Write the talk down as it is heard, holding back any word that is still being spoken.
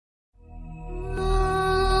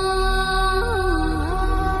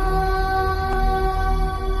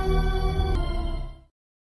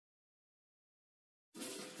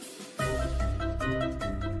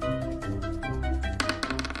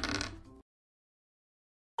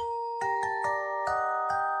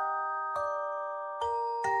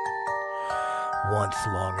Once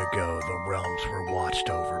long ago, the realms were watched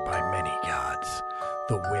over by many gods.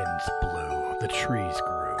 The winds blew, the trees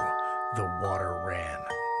grew, the water ran,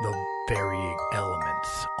 the very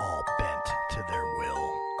elements all bent to their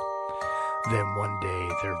will. Then one day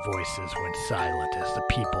their voices went silent as the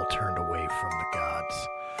people turned away from the gods.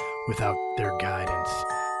 Without their guidance,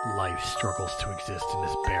 life struggles to exist in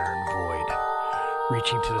this barren void.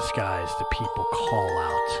 Reaching to the skies, the people call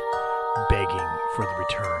out, begging for the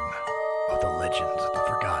return of the legends of the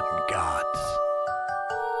forgotten gods.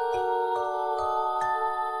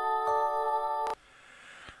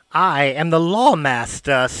 I am the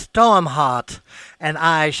Lawmaster Stormheart, and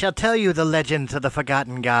I shall tell you the legends of the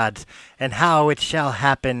forgotten gods, and how it shall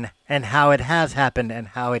happen, and how it has happened, and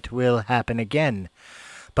how it will happen again.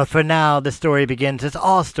 But for now, the story begins as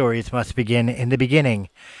all stories must begin in the beginning,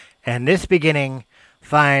 and this beginning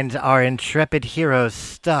finds our intrepid heroes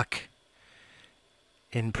stuck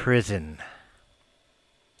in prison.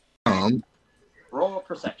 Roll a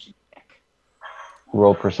perception check.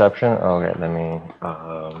 Roll perception? Okay, let me...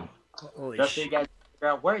 Just so you guys figure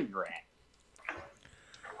out where you're at.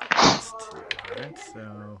 Alright,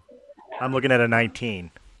 so I'm looking at a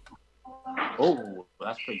 19. Oh,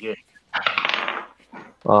 that's pretty good.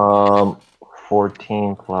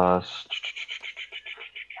 14 plus...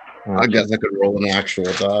 I guess I could roll an actual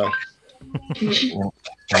die. Let me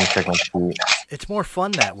check my sheet. It's more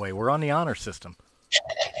fun that way. We're on the honor system.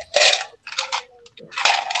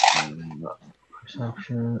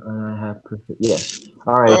 Perception, I have yes.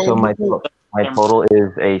 All right, so my total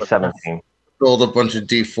is a 17. Rolled a bunch of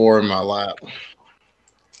D4 in my lap.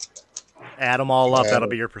 Add them all up. That'll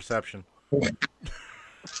be your perception. All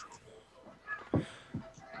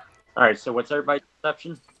right, so what's everybody's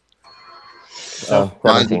perception?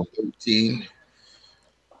 17. 18.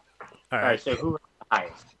 All right, so who has the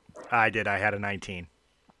highest? I did. I had a 19.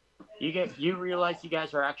 You realize you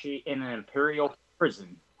guys are actually in an imperial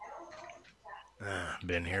prison.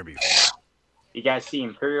 Been here before. You guys see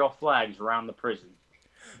imperial flags around the prison.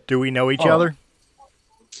 Do we know each other?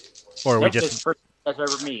 Or are we Nope, just... this is the first time you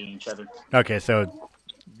guys ever meeting each other. Okay, so...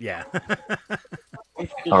 Yeah.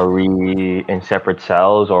 Are we in separate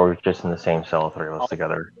cells or just in the same cell, three of us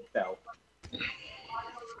together? So.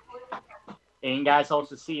 And you guys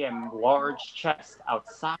also see a large chest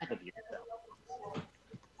outside of your cell.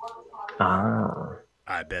 Ah.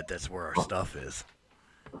 I bet that's where our stuff is.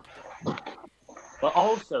 But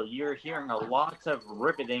also, you're hearing a lot of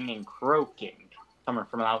ribbiting and croaking coming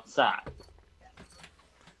from outside.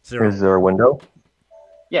 Is there a window?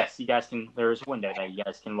 Yes, you guys can. There's a window that you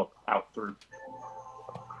guys can look out through.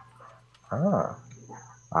 Ah.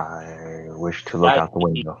 I wish to look out the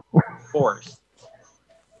window. Forest.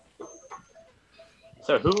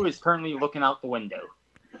 So who is currently looking out the window?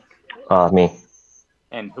 Me.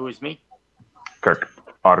 And who is me? Kirk.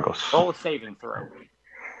 Argos. Roll a saving throw.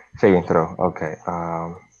 Saving throw. Okay.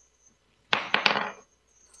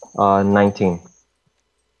 19.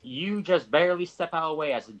 You just barely step out of the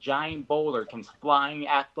way as a giant boulder comes flying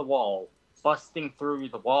at the wall, busting through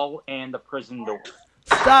the wall and the prison door.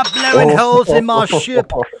 Stop blowing holes in my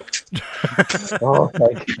ship!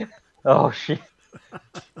 Oh, shit.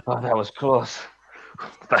 Oh, that was close.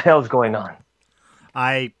 What the hell's going on?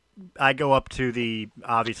 I go up to the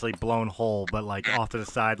obviously blown hole, but like off to the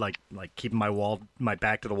side, like keeping my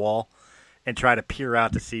back to the wall, and try to peer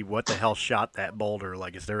out to see what the hell shot that boulder.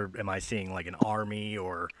 Like, am I seeing like an army,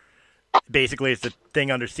 or basically is the thing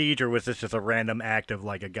under siege, or was this just a random act of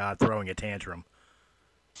like a god throwing a tantrum?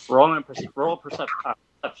 Roll a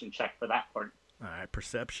perception check for that part. All right,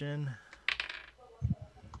 perception.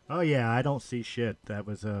 Oh yeah, I don't see shit. That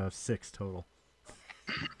was a 6 total.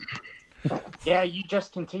 Yeah, you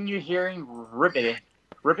just continue hearing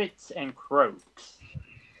ribbits and croaks.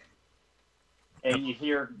 And you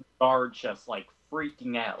hear guards just like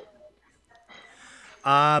freaking out.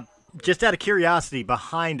 Just out of curiosity,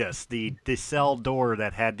 behind us, the cell door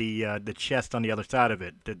that had the chest on the other side of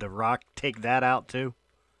it, did the rock take that out too?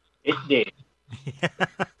 It did.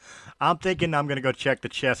 I'm thinking I'm going to go check the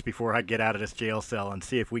chest before I get out of this jail cell and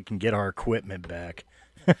see if we can get our equipment back.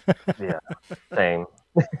 Yeah, same.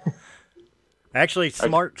 Actually,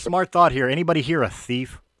 smart thought here. Anybody here a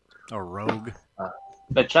thief? A rogue?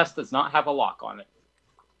 The chest does not have a lock on it.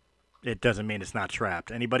 It doesn't mean it's not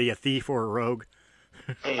trapped. Anybody a thief or a rogue?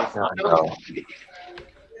 It is not. No. All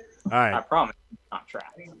right. I promise it's not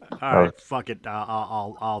trapped. All right. Fuck it.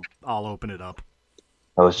 I'll open it up.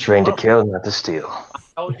 I was trained to kill, not to steal.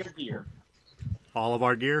 All your gear. All of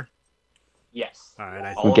our gear? Yes. All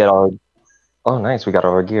right. We get our... Oh, nice. We got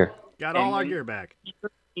all our gear. Got all our gear back.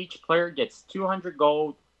 Each player gets 200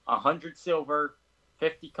 gold, 100 silver,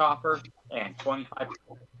 50 copper, and 25.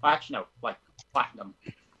 Actually, no, like platinum.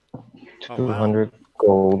 Oh, wow. 200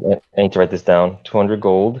 gold. I need to write this down. 200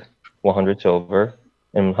 gold, 100 silver,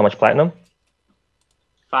 and how much platinum?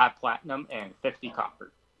 5 platinum and 50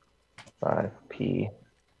 copper. 5p,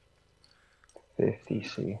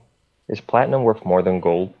 50c. Is platinum worth more than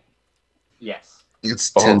gold? Yes.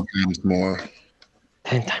 It's Oh. 10 times more.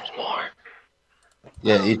 10 times more.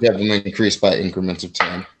 Yeah, each of them increased by increments of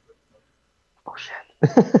 10. Oh shit.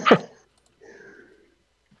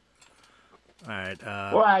 All right.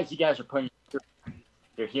 Well, as you guys are putting through,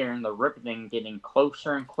 you're hearing the riveting getting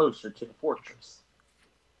closer and closer to the fortress.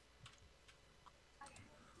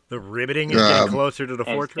 The riveting is getting closer to the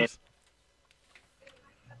and- fortress.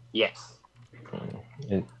 Yes.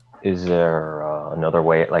 Is there another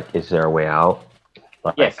way? Like, is there a way out?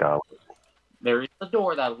 Like, Yes. There is a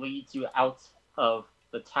door that leads you out of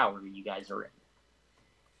the tower you guys are in.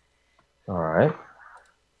 all right.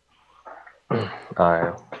 All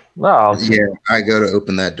right. Well, Yeah, I go to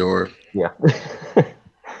open that door. yeah.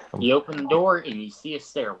 You open the door and you see a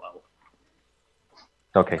stairwell.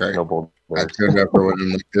 Okay, Great. no bold. I turned up for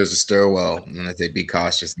when there's a stairwell, and I say be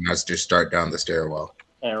cautious, and let's just start down the stairwell.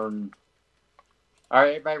 And all right,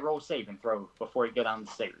 everybody roll save and throw before you go down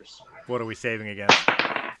the stairs. What are we saving against?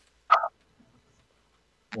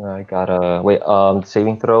 I got a wait.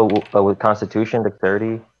 Saving throw with Constitution,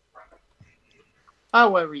 Dexterity.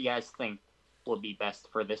 However you guys think would be best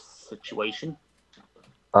for this situation.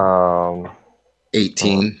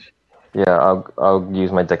 18. Yeah, I'll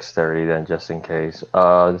use my Dexterity then, just in case.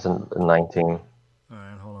 It's a 19. All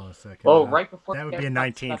right, hold on a second. Oh, right before that you would guys be a start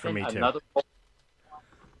 19 for me, stepping, too.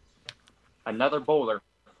 Another boulder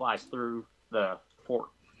flies through the fort.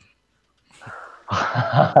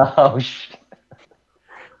 Oh shit.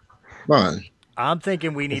 Come on. I'm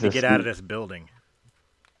thinking we need Is to this get out of the- this building.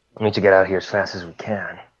 We need to get out of here as fast as we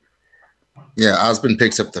can. Yeah, Osmond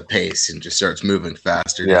picks up the pace and just starts moving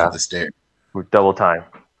faster Yeah. down the stairs. We're double time.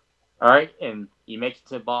 All right, and you make it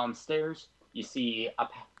to the bottom stairs. You see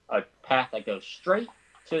a path that goes straight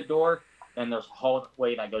to the door. Then there's a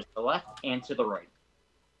hallway that goes to the left and to the right.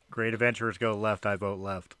 Great adventurers go left. I vote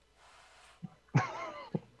left.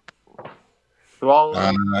 To all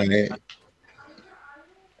I,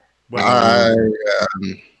 Wait,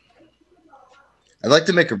 I'd like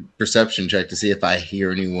to make a perception check to see if I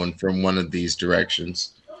hear anyone from one of these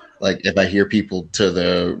directions. Like, if I hear people to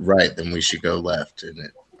the right, then we should go left, and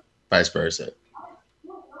vice versa.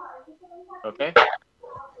 Okay.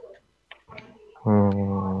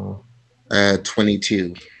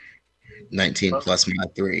 22. 19 plus my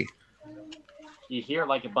 3. You hear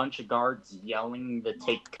like a bunch of guards yelling to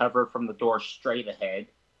take cover from the door straight ahead.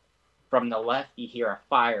 From the left, you hear a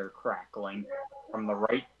fire crackling. From the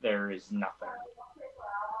right, there is nothing.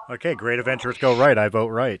 okay, great adventurers go right. I vote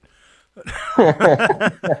right.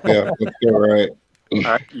 Yeah, let's go right. All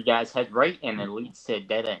right, you guys head right, and it leads to a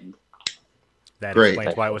dead end. That Great.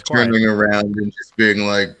 explains why it was quiet. Turning around and just being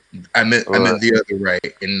like, I meant the other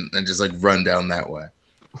right, and just like run down that way.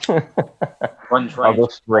 Runs I'll right. go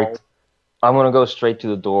straight. I'm gonna go straight to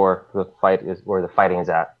the door. Where the fighting is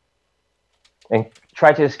at, and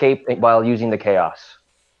try to escape while using the chaos.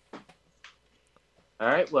 All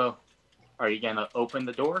right, well, are you going to open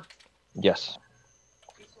the door? Yes.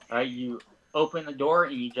 All right, you open the door,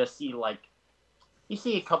 and you just see, you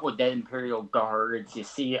see a couple of dead Imperial guards. You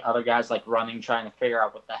see other guys, running, trying to figure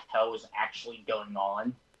out what the hell is actually going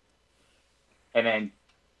on. And then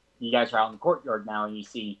you guys are out in the courtyard now, and you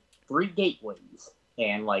see 3 gateways.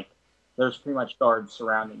 And, there's pretty much guards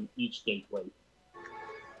surrounding each gateway.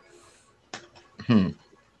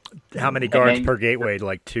 How many guards then- per gateway?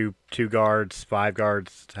 Like two guards, 5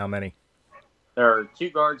 guards? How many? There are 2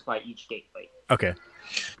 guards by each gateway. Okay.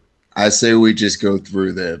 I say we just go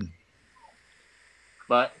through them.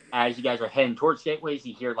 But as you guys are heading towards gateways,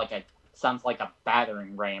 you hear sounds like a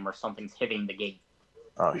battering ram or something's hitting the gate.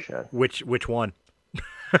 Oh shit. Which one?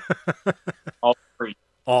 All 3.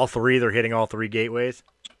 All 3? They're hitting all 3 gateways?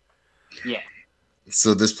 Yeah.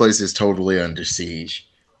 So this place is totally under siege.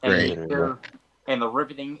 And, Great. and the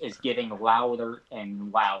riveting is getting louder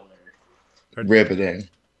and louder. Riveting.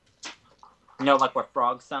 You know, what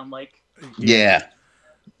frogs sound like? Yeah.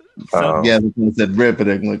 Uh-oh. Yeah, because said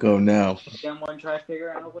riveting. Like, oh no. Someone try to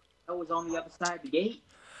figure out what the hell was on the other side of the gate?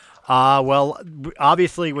 Well,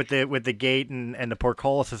 obviously with the gate and the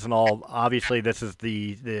portcullises and all, obviously this is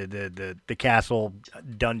the castle,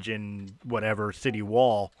 dungeon, whatever, city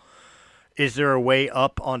wall. Is there a way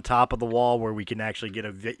up on top of the wall where we can actually get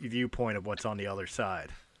a viewpoint of what's on the other side?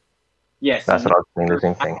 Yes. That's what I was thinking. The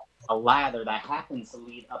same thing. A ladder that happens to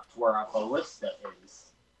lead up to where our ballista is.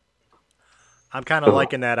 I'm kind of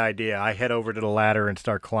liking that idea. I head over to the ladder and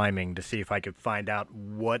start climbing to see if I could find out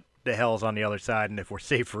what the hell's on the other side and if we're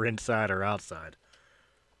safer inside or outside.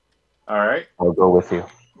 All right. I'll go with you.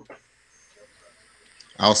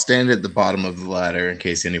 I'll stand at the bottom of the ladder in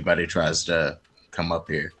case anybody tries to come up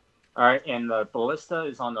here. All right, and the ballista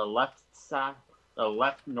is on the left side, the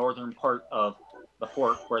left northern part of the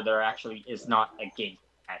fort, where there actually is not a gate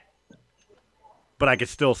at. But I could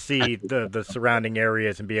still see the surrounding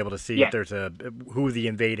areas and be able to see Yeah. if there's who the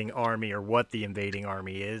invading army or what the invading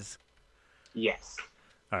army is. Yes.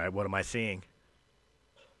 All right, what am I seeing?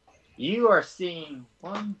 You are seeing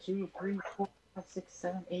 1, 2, 3, 4, 5, 6,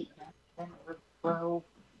 7, 8, 9, 10, 11, 12,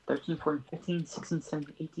 13, 14, 15, 16,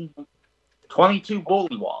 17, 18, 22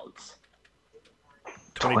 bullywugs.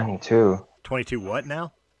 22. 22 what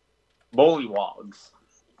now? Bullywugs.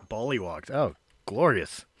 Bullywugs. Oh,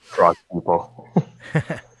 glorious. Frog people.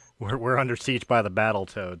 We're under siege by the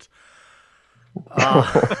Battletoads.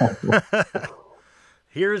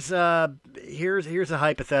 Here's a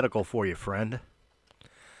hypothetical for you, friend.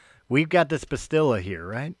 We've got this Bastilla here,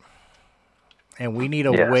 right? And we need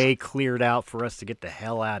a Yes. way cleared out for us to get the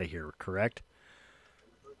hell out of here, correct?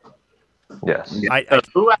 Yes. I So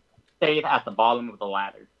who stayed at the bottom of the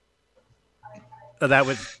ladder? that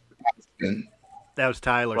was And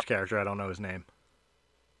Tyler's character. I don't know his name.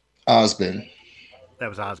 Osmond. That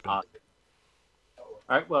was Osmond. All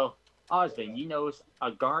right, well, Osmond, you know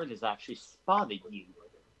a guard has actually spotted you.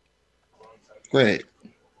 Great.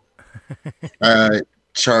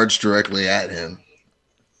 Charge directly at him.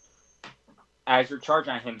 As you're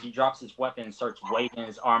charging at him, he drops his weapon and starts waving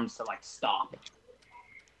his arms to, like, stop.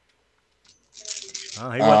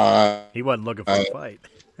 Oh, he wasn't looking for a fight.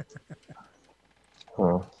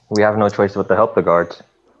 We have no choice but to help the guards.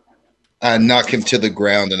 I knock him to the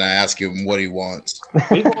ground and I ask him what he wants.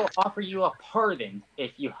 We will offer you a pardon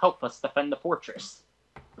if you help us defend the fortress.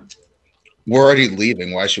 We're already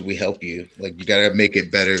leaving. Why should we help you? Like, you gotta make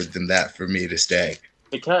it better than that for me to stay.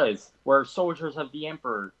 Because we're soldiers of the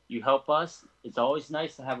Emperor. You help us, it's always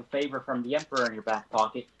nice to have a favor from the Emperor in your back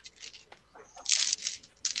pocket.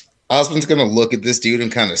 Osmond's gonna look at this dude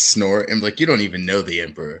and kind of snort and be like, you don't even know the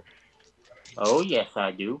Emperor. Oh, yes,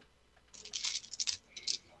 I do.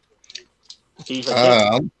 He's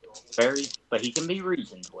a but he can be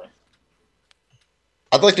reasoned with.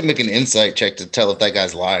 I'd like to make an insight check to tell if that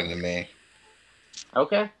guy's lying to me.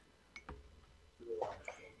 Okay.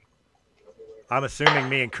 I'm assuming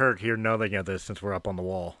me and Kirk here know they this since we're up on the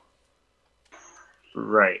wall.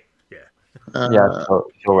 Right. Yeah, so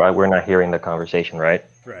we're not hearing the conversation, right?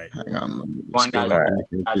 Right. Hang on. Let me One just go guy- back and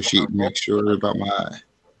look at the sheet and make sure about my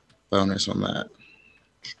bonus on that.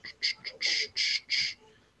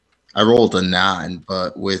 I rolled a 9,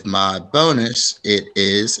 but with my bonus, it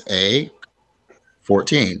is a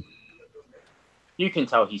 14. You can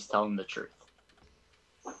tell he's telling the truth.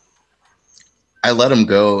 I let him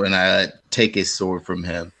go and I take his sword from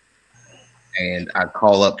him. And I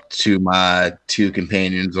call up to my 2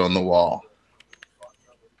 companions on the wall.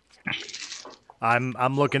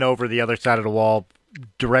 I'm looking over the other side of the wall,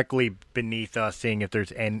 directly beneath us, seeing if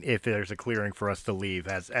there's a clearing for us to leave.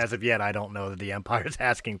 As of yet, I don't know that the Empire's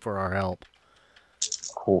asking for our help.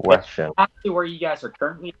 Question. Actually, where you guys are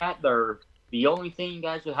currently at, the only thing you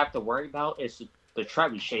guys would have to worry about is the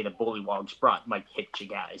trebuchet the bullywugs brought might hit you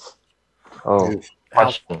guys. Oh,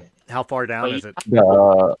 question. How far down But is it?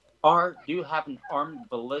 Do have an armed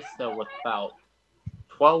ballista with about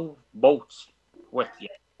 12 bolts with you.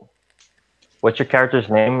 What's your character's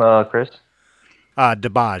name, Chris?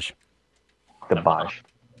 Dabaj. Dabaj.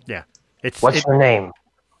 Yeah. What's your name?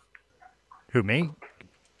 Who, me?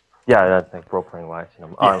 Yeah, that's like role playing wise.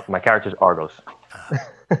 Yeah. My character's Argos.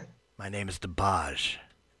 My name is Dabaj,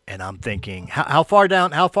 and I'm thinking, how far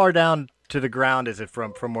down to the ground is it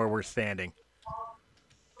from where we're standing?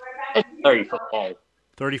 It's 30-foot wall.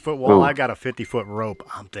 30-foot wall. Ooh. I got a 50-foot rope.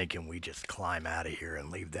 I'm thinking we just climb out of here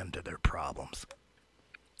and leave them to their problems.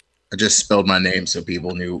 I just spelled my name so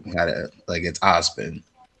people knew how to, like, it's Osmond.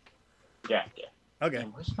 Yeah. Okay.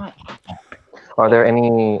 And where's my... Are there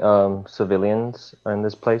any civilians in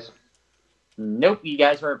this place? Nope, you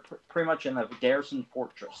guys are pretty much in the garrison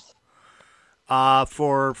fortress.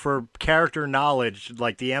 For character knowledge,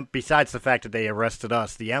 like besides the fact that they arrested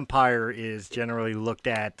us, the Empire is generally looked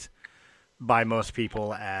at by most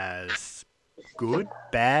people as good,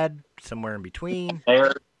 bad, somewhere in between.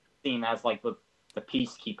 They're seen as like the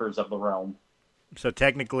peacekeepers of the realm. So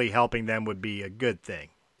technically, helping them would be a good thing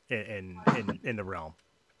in the realm.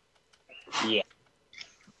 Yeah.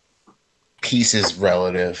 Peace is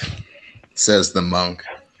relative, says the monk.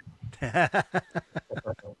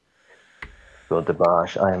 So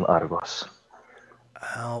Dabaj, I am Argos.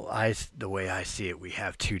 Well, the way I see it, we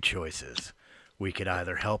have two choices. We could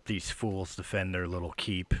either help these fools defend their little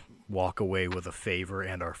keep, walk away with a favor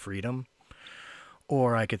and our freedom,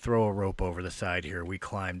 or I could throw a rope over the side here. We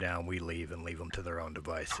climb down, we leave, and leave them to their own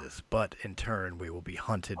devices. But in turn, we will be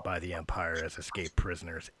hunted by the Empire as escaped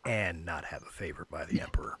prisoners and not have a favor by the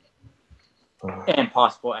Emperor. And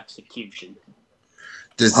possible execution.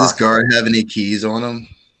 Does this guard have any keys on him?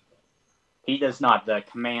 He does not. The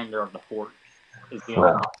commander of the fort is the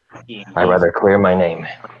Well, only key. I'd rather clear my name.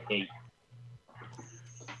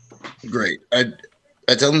 Great. I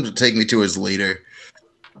tell him to take me to his leader.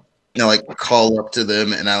 I like call up to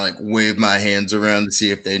them and I like wave my hands around to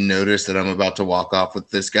see if they notice that I'm about to walk off with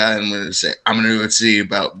this guy. I'm going to say, I'm going to go see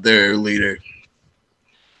about their leader.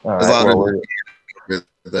 All As right, loud well, as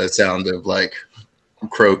the sound of like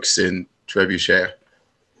croaks and trebuchet.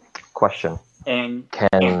 question. And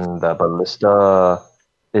Can the ballista...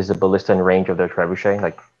 Is the ballista in range of their trebuchet?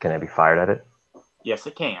 Like, can it be fired at it? yes,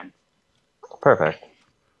 it can. Perfect.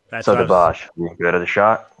 That's So what I the was- Bosch, you good at the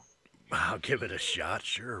shot? I'll give it a shot.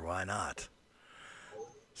 Sure, why not?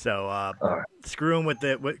 So, Alright. screwing with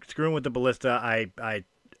the ballista, I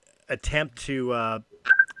attempt to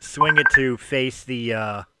swing it to face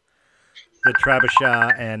the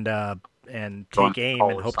trebuchet and take aim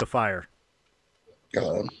and hope to fire.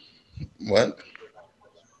 What?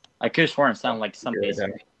 I could have sworn it sounded like someone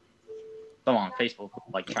on Facebook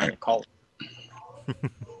like trying to call.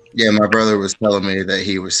 Yeah, my brother was telling me that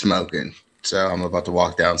he was smoking. So I'm about to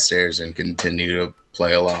walk downstairs and continue to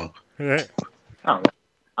play along. Oh,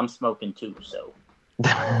 I'm smoking too, so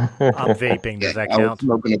I'm vaping. Does that I was count?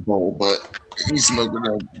 smoking a bowl, but he's smoking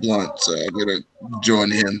a blunt, so I'm gonna join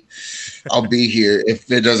him. I'll be here.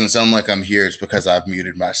 If it doesn't sound like I'm here, it's because I've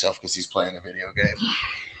muted myself because he's playing a video game.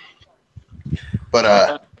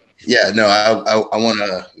 But yeah, no, I want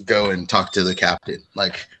to go and talk to the captain.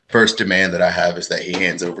 Like, first demand that I have is that he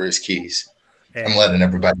hands over his keys. I'm And, letting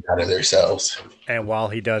everybody out of their cells. and while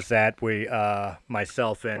he does that, we,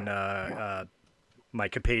 myself and my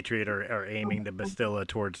compatriot are aiming the Bastilla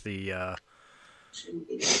towards the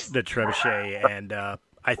trebuchet, and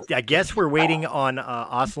I guess we're waiting on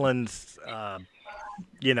Oslin's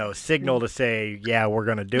signal to say, yeah, we're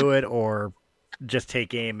gonna do it, or just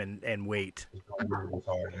take aim and wait.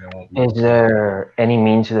 Is there any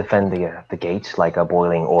means to defend the gates, like a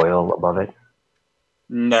boiling oil above it?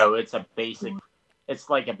 no, it's a basic. It's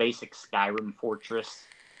like a basic Skyrim fortress.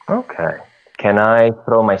 Okay. Can I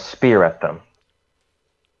throw my spear at them?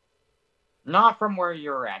 Not from where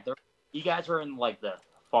you're at. You guys are in like the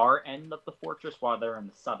far end of the fortress, while they're in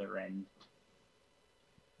the southern end.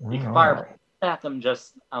 You can fire Alright. at them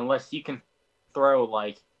just unless you can throw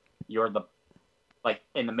like you're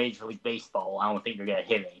in the Major League Baseball. I don't think you're gonna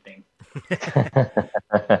hit anything.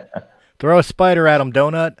 Throw a spider at him,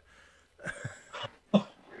 donut.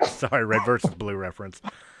 Sorry, red versus blue reference.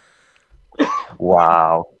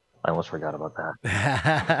 Wow. I almost forgot about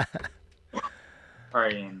that. All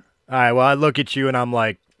right, and All right, well, I look at you and I'm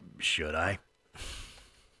like, should I?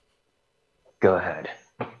 Go ahead.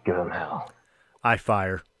 Give them hell. I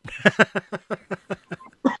fire. okay.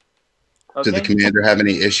 Did the commander have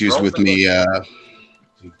any issues with me? The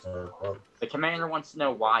commander wants to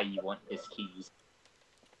know why you want his keys.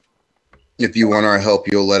 If you want our help,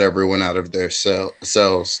 you'll let everyone out of their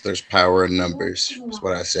cells. There's power in numbers. That's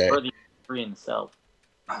what I say. You are the three in the cell.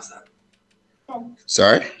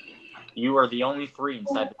 Sorry? You are the only three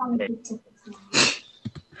inside the cave.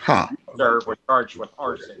 Huh. Sir, we're charged with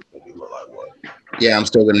arson. Yeah, I'm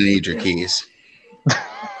still gonna need your keys.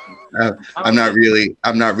 I'm not really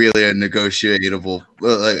a negotiable,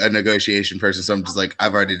 like a negotiation person. So I'm just like,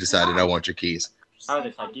 I've already decided I want your keys. How about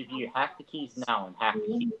this? I give you half the keys now and half the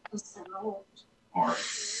keys.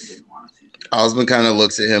 Osmond kind of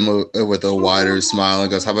looks at him with a wider smile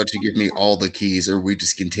and goes, "How about you give me all the keys, or we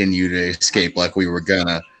just continue to escape like we were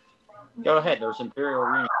gonna?" Go ahead. There's Imperial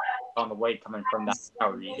Arena on the way coming from that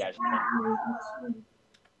tower you guys are in.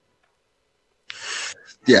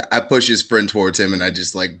 Yeah, I push his friend towards him, and I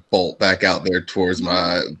just like bolt back out there towards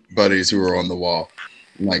my buddies who are on the wall.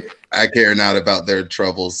 I'm like, I care not about their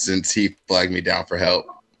troubles since he flagged me down for help.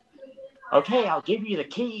 Okay, I'll give you the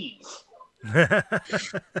keys. Yeah,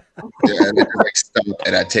 and they just, like stop,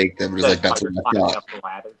 and I take them. Just like that's what I Climbing thought. up the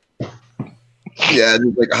ladder. Yeah, I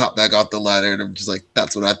just like hop back off the ladder, and I'm just like,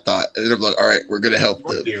 that's what I thought. And I'm like, all right, we're gonna help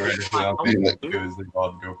them.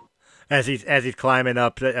 As he's climbing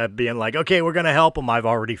up, being like, okay, we're gonna help him. I've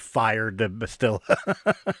already fired the Bastilla.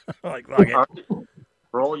 Like, fuck it. All right.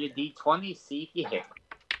 Roll your d20, see if you hit.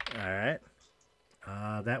 All right.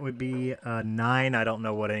 That would be 9. I don't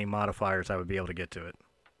know what any modifiers I would be able to get to it.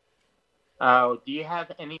 Do you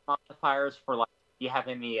have any modifiers for like? Do you have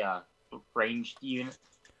any ranged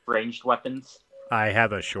weapons? I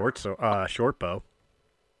have a short bow.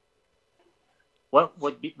 What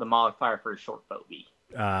would be the modifier for a short bow be?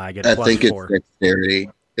 I get I plus think 4. it's dexterity.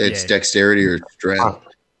 It's Yeah. dexterity or strength,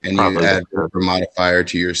 and you Probably add dexterity. a modifier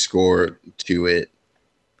to your score to it.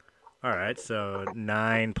 All right, so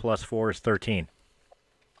 9 plus 4 is 13.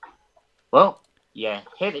 Well, yeah,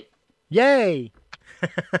 hit it. Yay!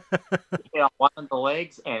 Hit on one of the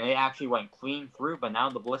legs, and it actually went clean through. But now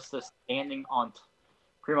the ballista's standing on.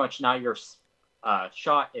 Pretty much now your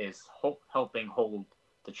shot is helping hold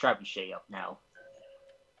the trebuchet up now.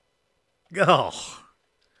 Oh.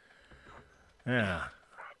 Yeah.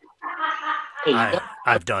 Hey,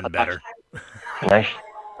 I've done better. Nice.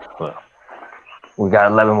 Well, we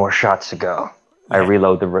got 11 more shots to go. I Yeah.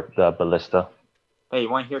 reload the ballista. Hey, you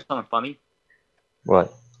want to hear something funny?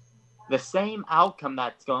 What? The same outcome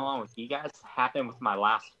that's going on with you guys happened with my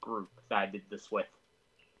last group that I did this with.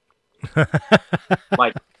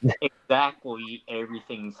 Like, exactly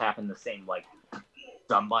everything's happened the same. Like,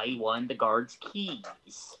 somebody wanted the guard's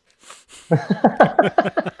keys.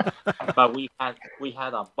 But we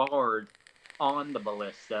had a bard on the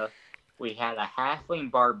ballista. We had a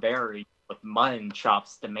halfling barbarian with mutton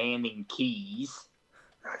chops demanding keys.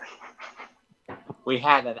 We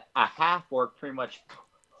had a half-orc pretty much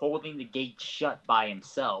holding the gate shut by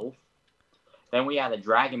himself. Then we had a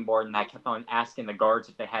dragonborn that kept on asking the guards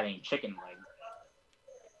if they had any chicken legs.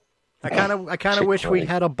 I kind of wish we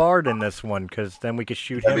had a bard in this one, because then we could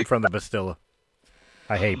shoot him from the bastilla.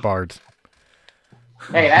 I hate bards.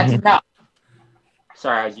 Hey, that's enough.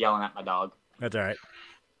 Sorry, I was yelling at my dog. That's all right.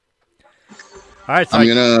 All right, so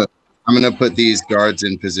I'm gonna put these guards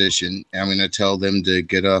in position. I'm gonna tell them to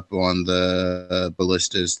get up on the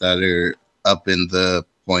ballistas that are up in the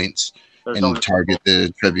points There's and only target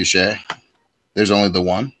the trebuchet. There's only the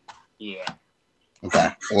one. Yeah. Okay.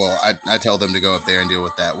 Well, I tell them to go up there and deal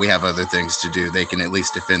with that. We have other things to do. They can at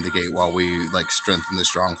least defend the gate while we like strengthen the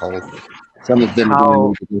stronghold. Some of them are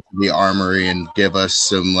going to go to the armory and give us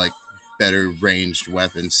some like better ranged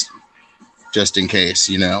weapons, just in case.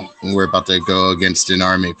 You know, we're about to go against an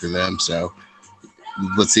army for them. So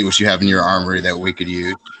let's see what you have in your armory that we could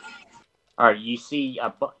use. All right. You see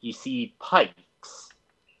pikes.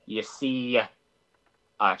 You see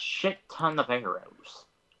a shit ton of arrows.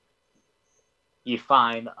 You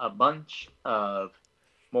find a bunch of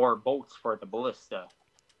more bolts for the ballista.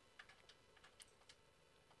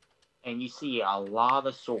 And you see a lot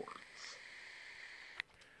of swords.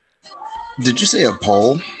 Did you say a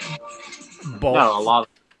pole? bolt. No, a lot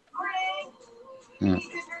of...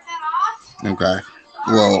 Okay.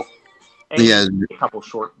 Well, And yeah. you see a couple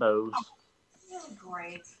short bows.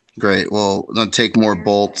 Great. Well, I'll take more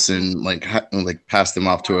bolts and like pass them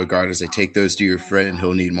off to a guard as I take those to your friend.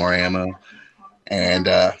 He'll need more ammo. And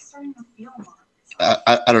I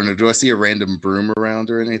don't know. Do I see a random broom around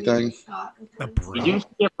or anything? A You broom. do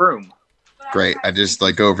see a broom. Great. I just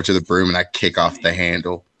like go over to the broom and I kick off the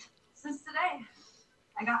handle. Since today,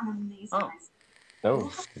 I got one of these. Oh.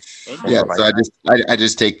 Oh. Yeah. So I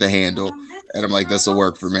just take the handle and I'm like, this will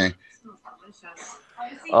work for me.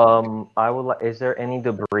 I would. Is there any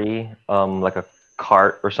debris, like a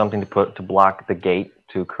cart or something to block the gate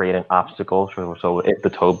to create an obstacle? So if the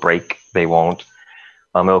toe break, they won't.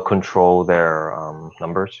 It'll control their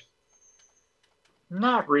numbers.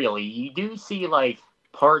 Not really. You do see like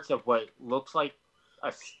parts of what looks like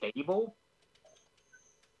a stable.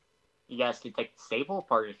 You guys can take the stable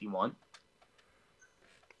apart if you want.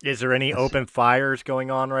 Is there any open fires going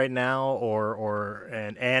on right now, or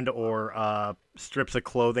strips of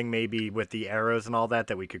clothing maybe with the arrows and all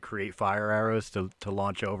that we could create fire arrows to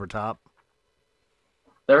launch over top?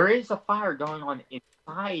 There is a fire going on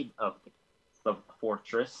inside of the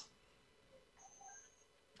fortress.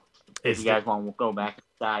 If you guys want to go back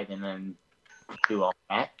inside and then do all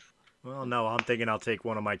that. Well, no, I'm thinking I'll take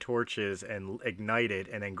one of my torches and ignite it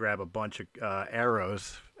and then grab a bunch of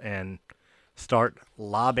arrows and start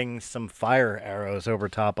lobbing some fire arrows over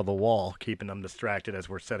top of the wall, keeping them distracted as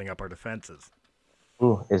we're setting up our defenses.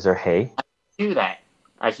 Ooh, is there hay? Do that.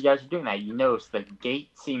 As you guys are doing that, you notice the gate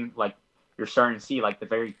seemed like you're starting to see like the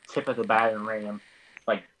very tip of the battering ram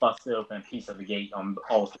like busted open a piece of the gate on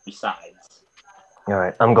all three sides. All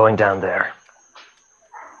right, I'm going down there.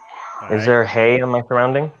 All Is right. there hay in my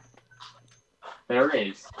surrounding? There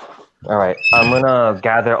is. All right, I'm gonna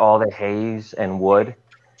gather all the hays and wood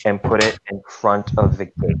and put it in front of the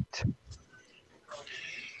gate.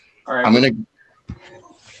 All right. I'm gonna.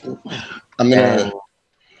 And Go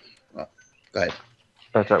ahead.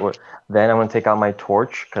 that's right. Then I'm gonna take out my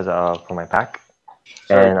torch for my pack,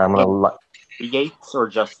 and I'm gonna the gates, or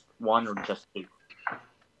just one, or just two?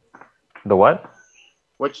 The what?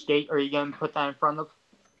 Which gate are you going to put that in front of?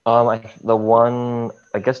 The one,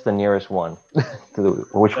 I guess the nearest one.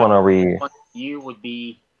 Which one are we? One to you would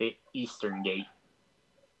be the eastern gate.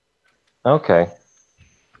 Okay.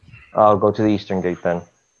 I'll go to the eastern gate then.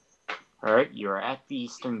 All right, you are at the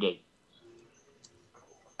eastern gate.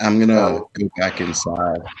 I'm gonna go back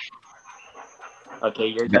inside Okay,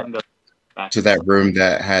 you're going to go back to that room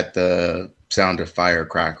that had the sound of fire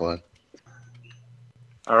crackling.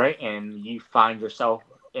 All right, and you find yourself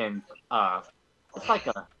in it's like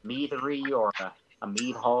a meadery or a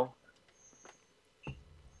mead hall.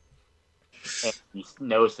 And you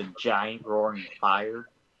notice a giant roaring fire.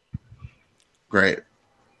 Great.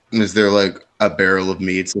 Is there like a barrel of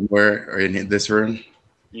meat somewhere or in this room?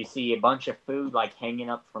 You see a bunch of food like hanging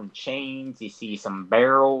up from chains. You see some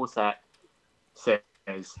barrels that says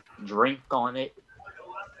drink on it.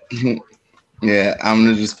 Yeah, I'm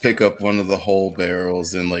gonna just pick up one of the whole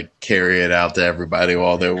barrels and like carry it out to everybody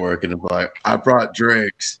while they're working and be like, I brought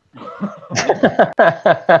drinks.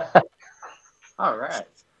 All right.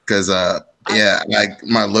 Because yeah, like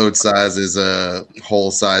my load size is a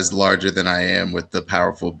whole size larger than I am with the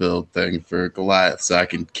powerful build thing for Goliath, so I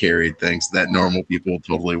can carry things that normal people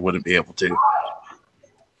totally wouldn't be able to.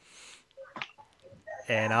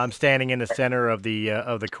 And I'm standing in the center of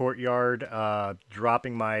the courtyard,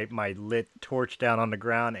 dropping my lit torch down on the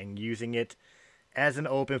ground and using it as an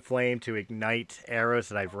open flame to ignite arrows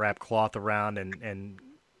that I've wrapped cloth around and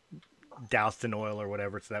doused in oil or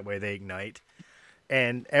whatever, so that way they ignite.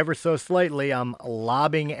 And ever so slightly, I'm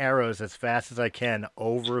lobbing arrows as fast as I can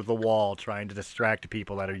over the wall, trying to distract the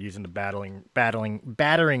people that are using the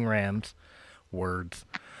battering rams. Words.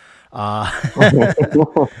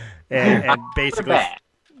 And basically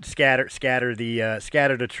scatter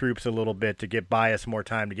the troops a little bit to buy us more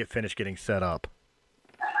time to get finished getting set up.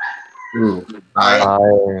 Ooh,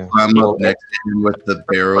 I'm up next to him with the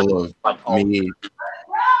barrel of meat,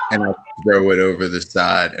 and I throw it over the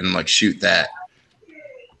side and like shoot that.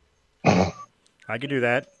 I could do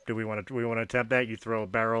that. Do we want to attempt that? You throw a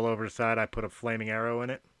barrel over the side. I put a flaming arrow in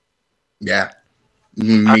it. Yeah,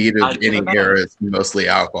 meat of any era is mostly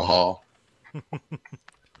alcohol. All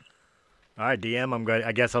right, DM.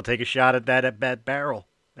 I guess I'll take a shot at that barrel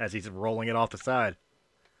as he's rolling it off the side.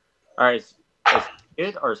 All right, is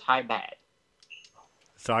good or is high bad?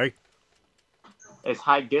 Sorry. Is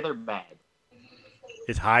high good or bad?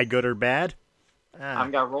 Is high good or bad? I'm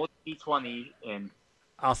gonna roll d20 and.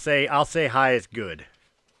 I'll say high is good.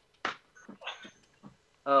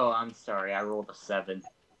 Oh, I'm sorry. I rolled a 7.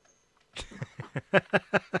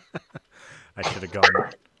 I should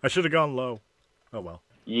have gone low. Oh well.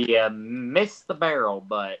 Yeah, missed the barrel,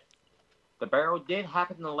 but the barrel did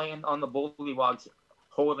happen to land on the bullywogs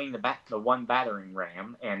holding the one battering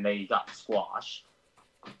ram, and they got squashed.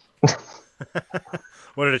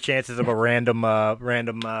 What are the chances of a random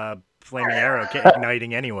flaming arrow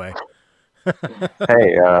igniting anyway?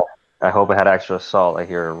 Hey, I hope it had extra salt. I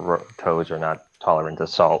hear toads are not tolerant to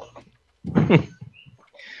salt.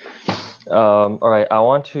 All right, I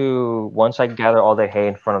want to, once I gather all the hay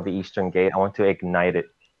in front of the eastern gate, I want to ignite it,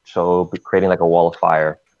 so creating like a wall of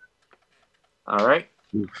fire. All right.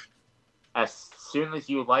 As soon as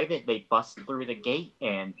you light it, they bust through the gate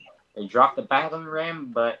and they drop the battering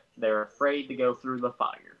ram, but they're afraid to go through the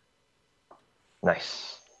fire.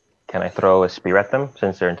 Nice. Can I throw a spear at them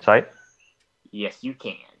since they're in sight? Yes, you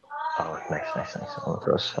can. Oh, nice. I'm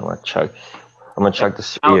gonna chug the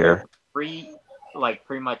spear. Pretty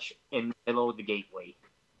much in the middle of the gateway.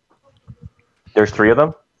 There's 3 of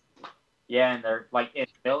them? Yeah, and they're like in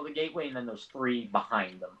the middle of the gateway, and then there's 3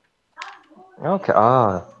 behind them. Okay.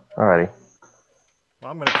 Alrighty.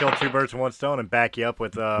 Well, I'm gonna kill 2 birds with one stone and back you up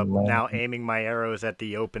with now aiming my arrows at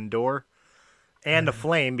the open door and the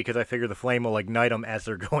flame, because I figure the flame will ignite them as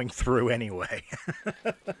they're going through anyway.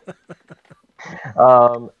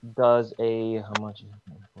 Does a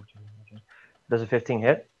 15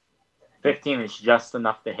 hit? 15 is just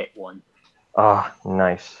enough to hit one. Ah,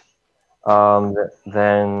 nice.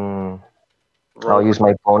 Then I'll use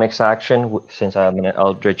my bonus action since I'm an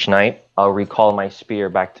Eldritch Knight. I'll recall my spear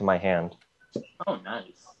back to my hand. Oh,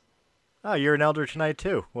 nice. Oh, you're an Eldritch Knight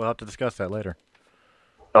too. We'll have to discuss that later.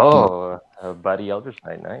 Oh, a buddy Eldritch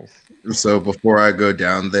Knight, nice. So before I go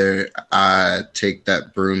down there, I take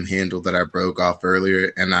that broom handle that I broke off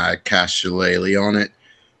earlier and I cast Shillelagh on it,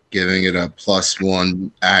 giving it a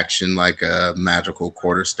 +1 action like a magical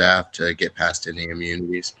quarterstaff to get past any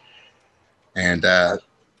immunities. And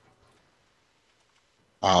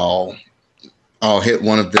I'll hit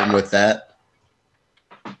one of them with that.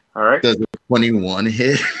 All right. Does a 21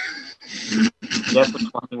 hit? Yes, the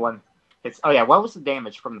 21 hits. Oh yeah, what was the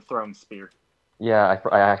damage from the thrown spear? Yeah,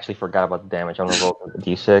 I actually forgot about the damage. I'm gonna roll for the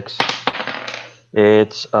d6.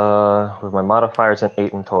 It's with my modifier, it's an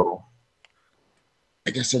 8 in total.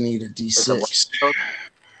 I guess I need a Is it D6. what-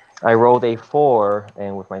 I rolled a 4,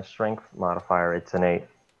 and with my strength modifier, it's an 8.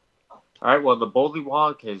 All right. Well, the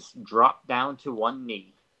bullywog has dropped down to one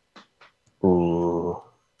knee Ooh.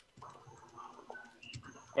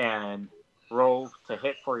 and roll to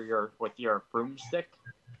hit with your broomstick.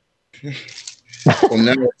 Well,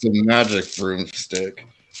 now it's a magic broomstick.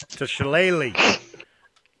 It's a shillelagh.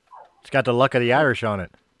 It's got the luck of the Irish on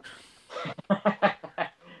it.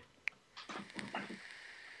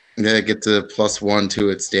 Yeah, it gets a +1 to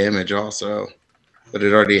its damage also, but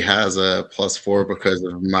it already has a +4 because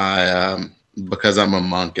of my because I'm a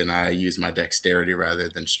monk and I use my dexterity rather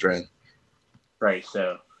than strength. Right.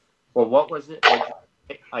 So, well, what was it?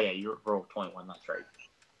 Oh yeah, you rolled 21. That's right.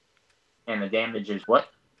 And the damage is what?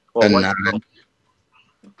 Well, A what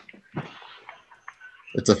 9.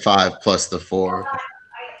 It's a 5 plus the 4.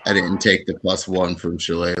 I didn't take the +1 from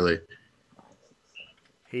Shillelagh.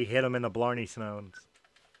 He hit him in the Blarney Stones.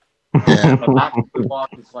 Yeah. And that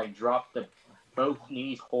bullywog is like dropped to both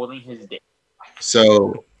knees, holding his dick.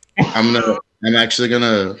 So I'm actually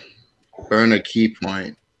gonna burn a key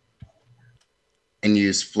point and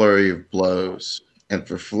use Flurry of Blows. And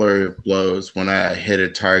for Flurry of Blows, when I hit a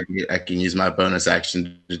target, I can use my bonus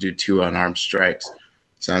action to do 2 unarmed strikes.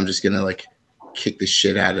 So I'm just gonna like kick the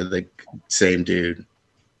shit out of the same dude.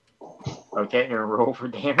 Okay, and roll for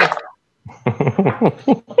damage.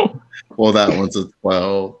 Well, that one's a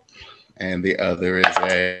 12, and the other is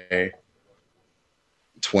a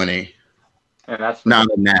 20. And that's Not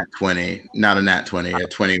a nat 20. Not a nat 20. A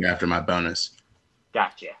 20 after my bonus.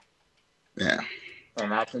 gotcha. Yeah.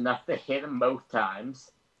 And that's enough to hit him both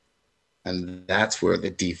times. And that's where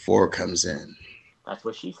the D4 comes in. That's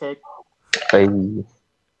what she said. Hey.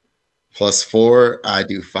 +4, I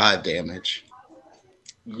do 5 damage.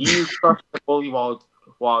 You crushed the bullywog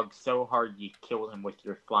so hard you killed him with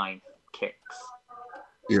your flying kicks.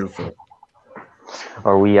 Beautiful.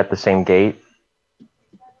 Are we at the same gate?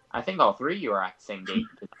 I think all three of you are at the same gate.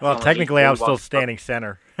 Well, Only technically, I'm Bullywog- still standing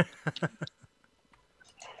center.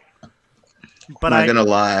 But Not gonna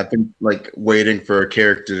lie, I've been like waiting for a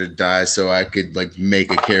character to die so I could like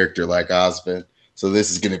make a character like Osmond. So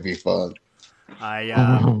this is gonna be fun.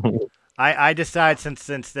 I decide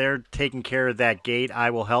since they're taking care of that gate,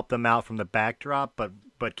 I will help them out from the backdrop,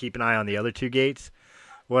 but keep an eye on the other two gates.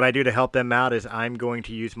 What I do to help them out is I'm going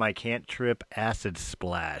to use my cantrip Acid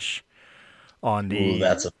Splash on the Ooh,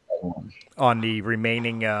 that's a fun one. on the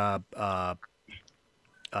remaining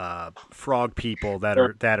frog people that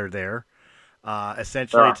are there.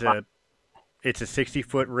 Essentially, it's a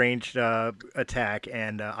 60-foot ranged attack,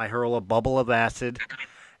 and I hurl a bubble of acid,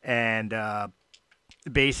 and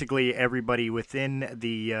basically everybody within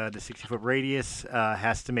the 60-foot radius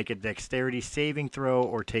has to make a dexterity saving throw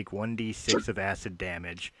or take 1d6 of acid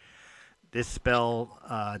damage. This spell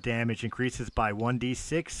damage increases by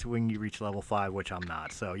 1d6 when you reach level 5, which I'm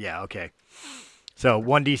not. So yeah, okay. So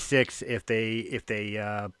 1d6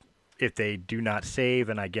 if they do not save,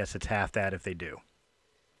 and I guess it's half that if they do.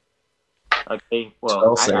 Okay, I'll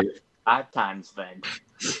well, I say got 5 times then.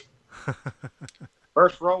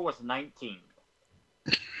 First roll was 19.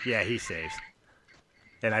 Yeah, he saves.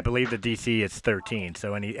 And I believe the DC is 13,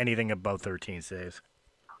 so anything above 13 saves.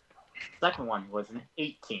 Second one was an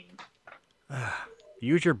 18.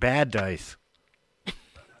 Use your bad dice.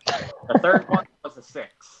 The third one was a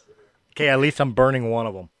 6. Okay, at least I'm burning one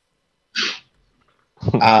of them.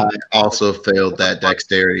 I also failed that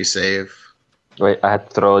dexterity save. Wait, I had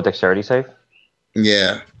to throw a dexterity save?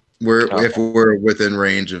 Yeah. If we're within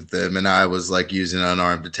range of them, and I was like using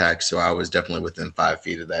unarmed attack, so I was definitely within 5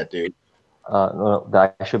 feet of that dude. No,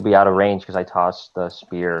 that should be out of range because I tossed the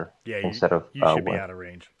spear instead of. You should be out of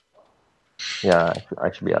range. Yeah,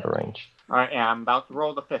 I should be out of range. All right, and I'm about to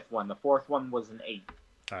roll the 5th one. The 4th one was an 8.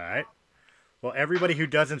 All right. Well, everybody who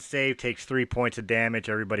doesn't save takes 3 points of damage.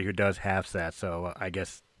 Everybody who does halves that. So I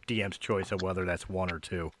guess DM's choice of whether that's 1 or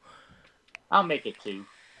 2. I'll make it 2.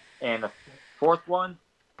 And the 4th one,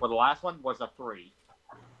 well, the last one was a 3.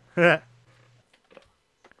 Boom,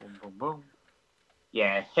 boom, boom.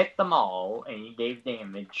 Yeah, hit them all, and you gave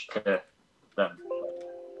damage to them.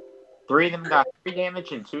 3 of them got 3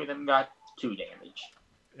 damage, and 2 of them got 2 damage.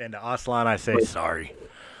 And to Aslan, I say sorry.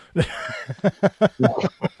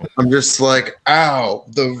 I'm just like, ow,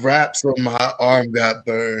 the wraps on my arm got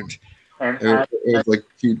burned. And It was like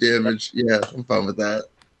 2 damage. Yeah, I'm fine with that.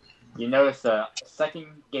 you notice the second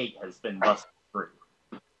gate has been busted through.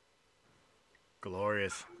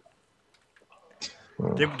 Glorious.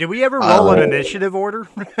 Did we ever roll an initiative order?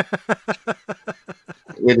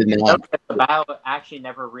 We did not. The battle actually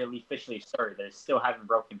never really officially started. They still haven't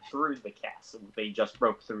broken through the castle. They just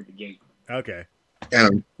broke through the gate. Okay.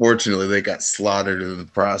 And unfortunately, they got slaughtered in the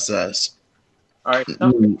process. All right,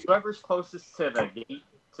 so whoever's closest to the gate,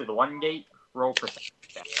 to the one gate, roll perception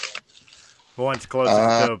check. The one's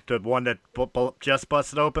closest to one that just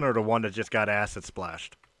busted open, or the one that just got acid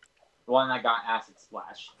splashed? The one that got acid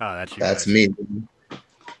splashed. Oh, that's you. That's guys. me.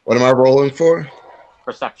 What am I rolling for?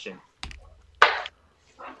 Perception.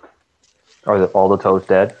 Are all the toads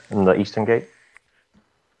dead in the eastern gate?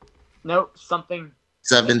 No, something.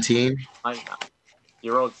 17.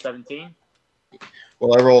 You rolled 17?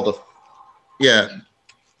 Well, I rolled a. Yeah.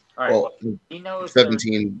 All right. Well, He knows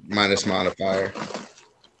 17 minus modifier.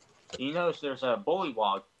 He knows there's a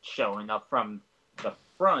bullywog showing up from the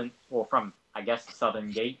front, or from, I guess, the southern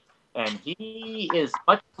gate, and he is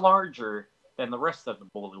much larger than the rest of the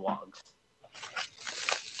bullywogs.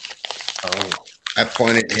 Oh. I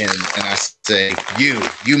point at him and I say,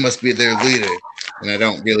 you must be their leader. And I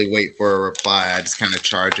don't really wait for a reply. I just kind of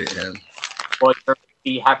charge at him. Well,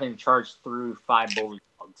 he happened to charge through 5 bullywogs,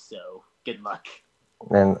 so good luck.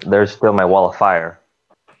 And there's still my wall of fire.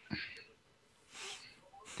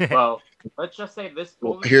 Well, let's just say this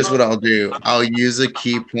bullywog... Here's what I'll do. I'll use a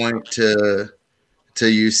key point to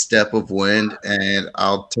use Step of Wind, and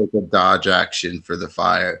I'll take a dodge action for the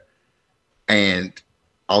fire. And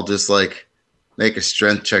I'll just, make a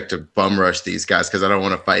strength check to bum rush these guys because I don't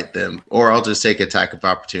want to fight them. Or I'll just take attack of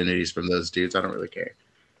opportunities from those dudes. I don't really care.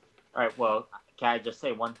 All right, well, can I just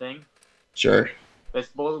say one thing? Sure. This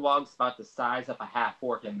bullywog's about the size of a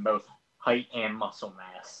half-orc in both height and muscle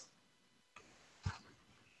mass.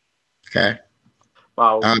 Okay.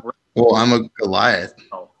 Well, Well, I'm a Goliath.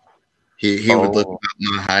 Oh. He would look about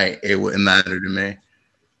my height. It wouldn't matter to me.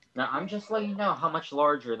 Now, I'm just letting you know how much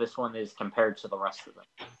larger this one is compared to the rest of them.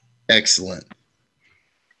 Excellent.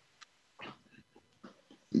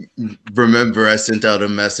 Remember, I sent out a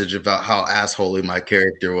message about how assholey my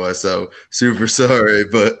character was, so super sorry,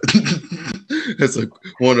 but it's like,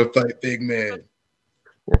 want to fight big man.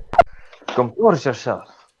 Compose yourself.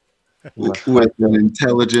 With an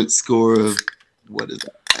intelligence score of, what is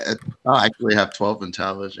that? I actually have 12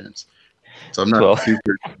 intelligence, so I'm not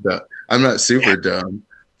super dumb. I'm not super dumb,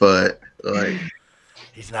 but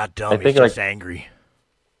he's not dumb. He's just angry.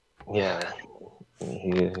 Yeah,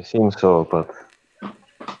 he seems so, but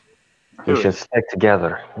we should stick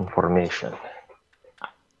together in formation.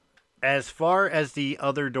 As far as the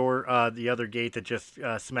other door, the other gate that just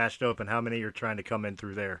smashed open, how many are trying to come in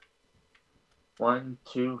through there? 1,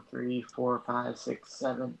 2, 3, 4, 5, 6,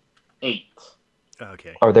 7, 8.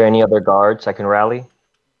 Okay. Are there any other guards I can rally?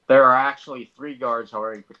 There are actually 3 guards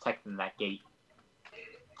already protecting that gate.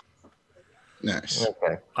 nice.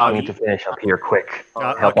 Okay. I need to finish up here quick.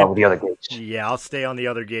 Help okay. out with the other gates. Yeah, I'll stay on the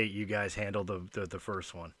other gate. You guys handle the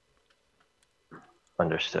first one.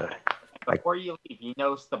 Understood. Before you leave, you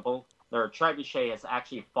notice their trebuchet has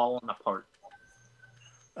actually fallen apart.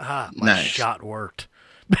 My shot worked.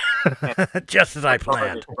 Just as I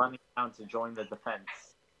planned. Is running down to join the defense.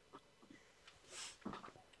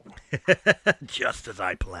 Just as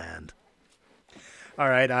I planned. All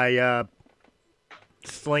right, I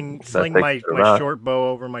sling my short bow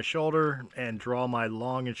over my shoulder and draw my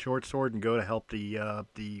long and short sword and go to help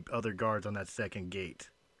the other guards on that second gate.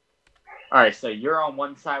 All right, so you're on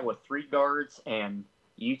one side with 3 guards, and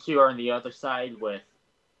you 2 are on the other side with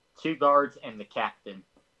 2 guards and the captain.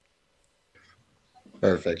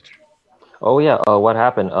 Perfect. Oh yeah. What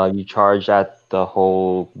happened? You charged at the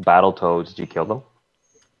whole battle toads. Did you kill them?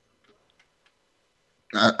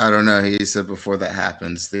 I don't know. He said before that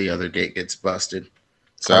happens, the other gate gets busted.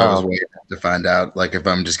 So I was waiting to find out, if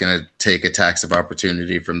I'm just gonna take attacks of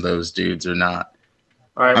opportunity from those dudes or not.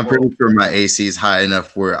 All right, I'm pretty sure my AC is high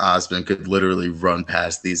enough where Osmond could literally run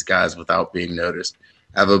past these guys without being noticed.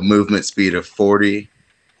 I have a movement speed of 40,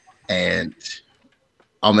 and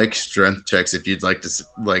I'll make strength checks if you'd like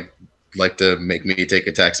to make me take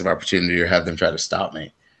attacks of opportunity or have them try to stop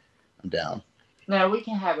me. I'm down. No, we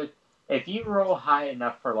can have it. If you roll high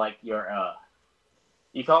enough for your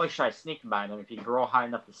you can always try sneaking by them. If you roll high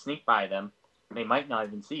enough to sneak by them, they might not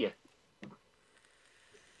even see you.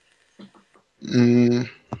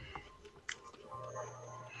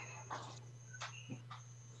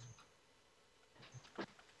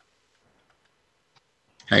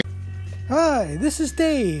 Hi, this is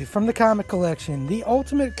Dave from the Comic Collection, the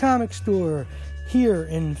ultimate comic store here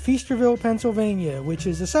in Feasterville, Pennsylvania, which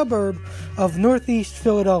is a suburb of Northeast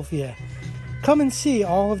Philadelphia. Come and see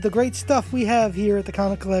all of the great stuff we have here at the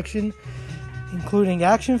Comic Collection, including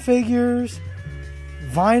action figures,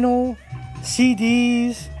 vinyl,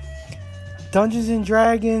 CDs, Dungeons and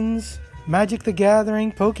Dragons, Magic the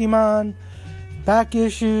Gathering, Pokemon, back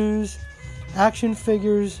issues, action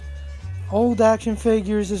figures, old action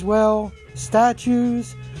figures as well,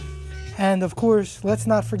 statues, and of course, let's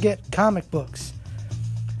not forget comic books.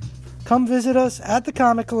 Come visit us at the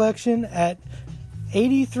Comic Collection at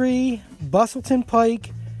 83 Bustleton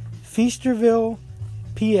Pike, Feasterville,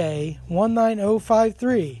 PA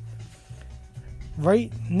 19053,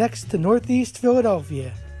 right next to Northeast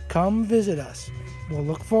Philadelphia. Come visit us. We'll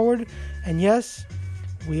look forward, and yes,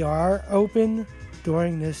 we are open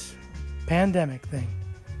during this pandemic thing.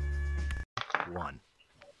 One.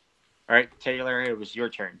 All right, Taylor, it was your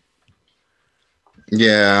turn.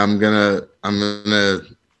 Yeah, I'm gonna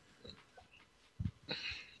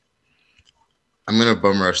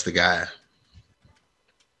bum rush the guy.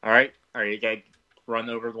 All right, are you going to run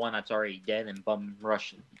over the one that's already dead and bum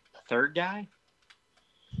rush the third guy?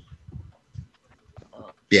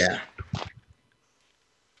 Yeah.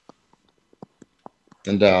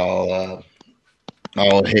 And I'll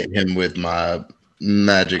hit him with my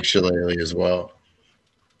magic shillelagh as well.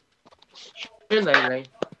 Shillelagh.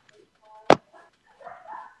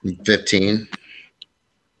 15.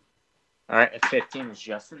 All right, a 15 is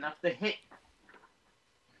just enough to hit.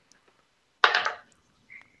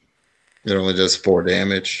 It only does 4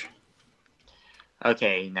 damage.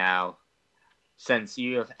 Okay, now, since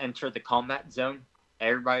you have entered the combat zone,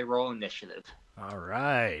 everybody roll initiative. All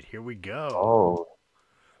right, here we go. Oh,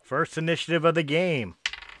 First initiative of the game.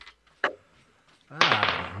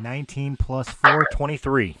 19 plus 4,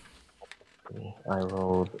 23. I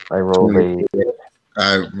rolled a.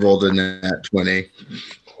 I rolled a nat 20.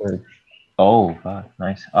 Oh, God,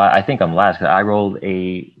 nice. I think I'm last. 'Cause I rolled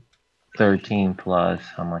a 13 plus.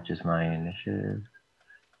 How much is my initiative?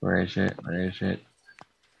 Where is it?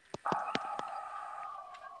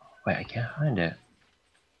 Wait, I can't find it.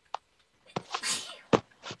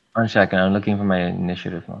 1 second. I'm looking for my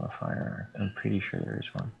initiative modifier. I'm pretty sure there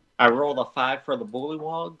is one. I rolled a 5 for the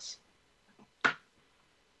bullywogs, and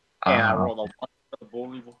I rolled a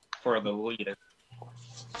 1 for the leader.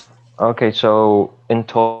 Okay, so in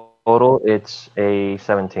total, it's a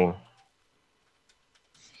 17.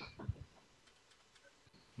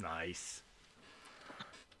 Nice.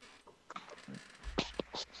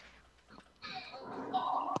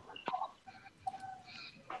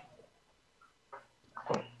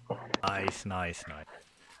 Nice.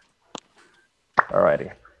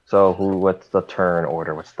 Alrighty. So what's the turn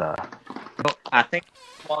order? What's the... I think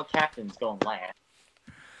Wall Captain's going last.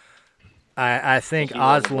 I think He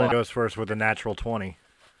rolled Oslin one. goes first with a natural 20.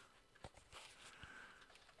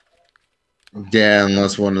 Yeah,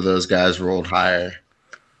 unless one of those guys rolled higher.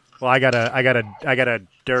 Well, I got a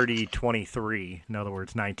dirty 23. In other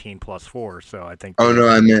words, 19 plus 4. So I think. Oh no,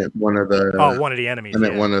 I meant one of the. one of the enemies. I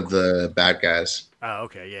meant yeah. one of the bad guys. Oh,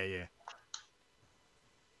 okay. Yeah.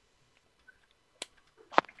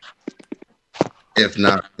 If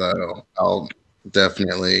not, though, I'll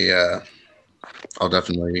definitely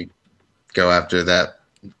go after that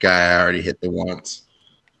guy I already hit the once.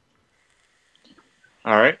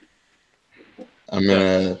 All right. I'm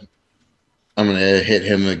gonna hit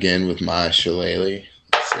him again with my shillelagh.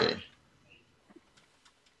 Let's see.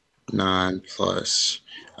 9 plus.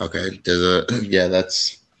 Okay,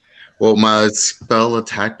 that's. Well, my spell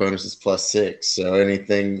attack bonus is +6, so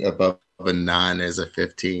anything above a 9 is a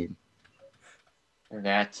 15.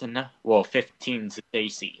 That's enough. Well, 15's the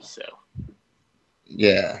AC, so.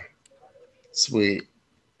 Yeah, sweet.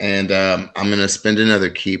 And I'm gonna spend another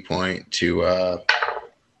key point to.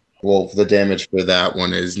 Well, the damage for that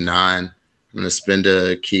one is 9. I'm gonna spend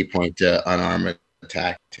a key point to unarmed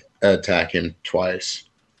attack him twice.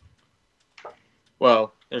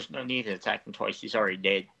 Well, there's no need to attack him twice. He's already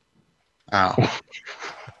dead. Oh.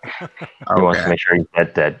 He wants to make sure he's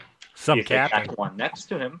dead. Some You can captain. attack one next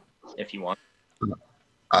to him if you want.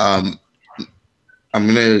 I'm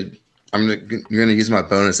gonna use my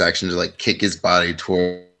bonus action to like kick his body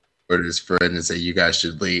toward his friend and say, "You guys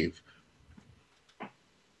should leave."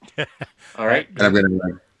 All right. And I'm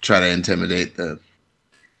gonna try to intimidate them.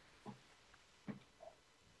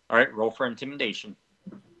 All right. Roll for intimidation.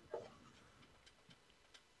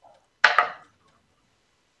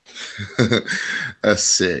 A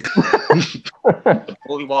 6. The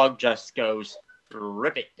bullywog just goes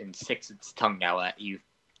ribbit and sticks its tongue out at you.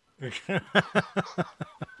 I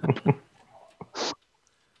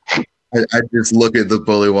just look at the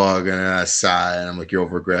bullywog and I sigh and I'm like, "You'll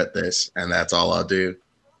regret this," and that's all I'll do.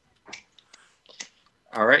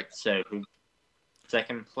 All right. So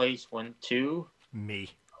second place went to Me.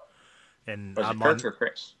 And was it I'm on Kirk or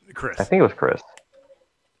Chris? Chris. I think it was Chris.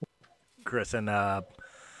 Chris, and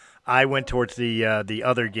I went towards the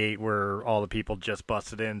other gate where all the people just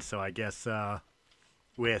busted in. So I guess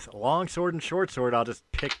with long sword and short sword, I'll just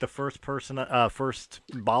pick the first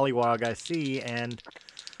bollywog I see and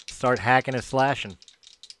start hacking and slashing.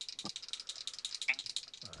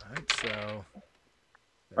 All right, so.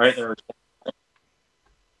 All right, there.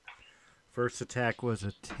 First attack was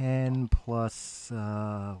a 10 plus,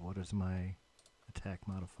 what is my attack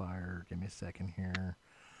modifier? Give me a second here.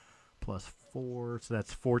 Plus 4, so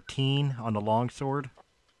that's 14 on the long sword.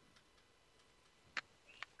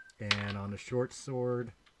 And on the short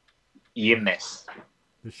sword, You miss.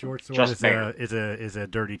 the short sword Just is a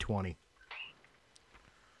dirty 20.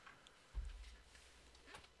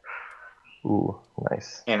 Ooh,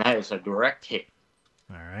 nice. And that is a direct hit.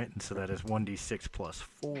 All right, and so that is 1d6 plus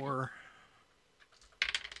 4.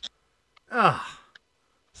 Ah,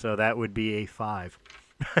 so that would be a 5.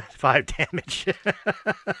 5 damage.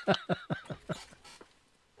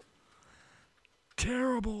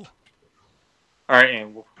 Terrible. All right,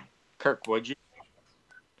 and Kirk, would you?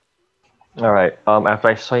 All right.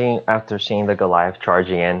 After seeing the Goliath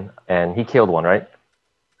charging in, and he killed one, right?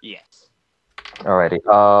 Yes. Alrighty.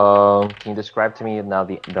 Can you describe to me now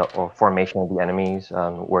the formation of the enemies?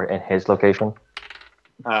 Were in his location.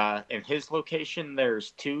 In his location,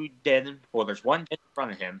 there's two dead. Well, there's one dead in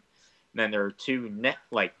front of him. And then there are two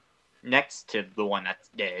next to the one that's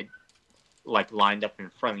dead, like lined up in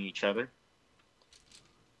front of each other.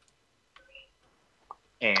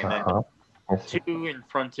 And then Yes. two in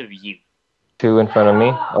front of you. 2 in front of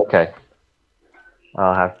me. Okay.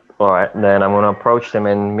 I'll have. All right. Then I'm gonna approach them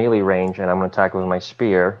in melee range, and I'm gonna attack with my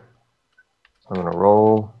spear. I'm gonna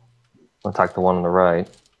roll. Attack the one on the right.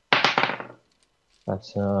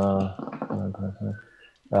 That's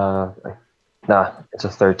nah. It's a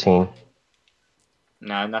 13.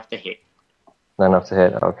 Not enough to hit. Not enough to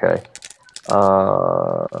hit. Okay.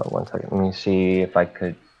 1 second. Let me see if I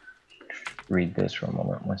could read this for a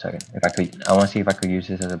moment. 1 second. If I could, I want to see if I could use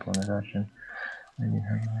this as a bonus action.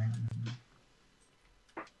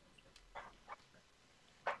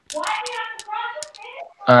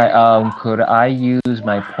 Alright. Could I use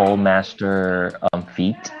my pole master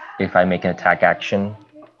feat if I make an attack action,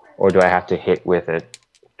 or do I have to hit with it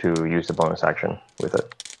to use the bonus action with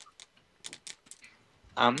it?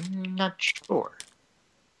 I'm not sure.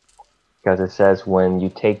 Because it says when you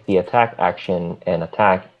take the attack action and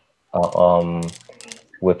attack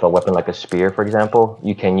with a weapon like a spear, for example,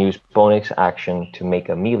 you can use bonus action to make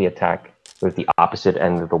a melee attack with the opposite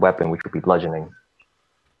end of the weapon, which would be bludgeoning.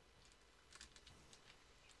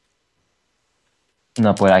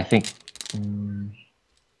 No, but I think...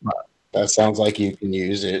 That sounds like you can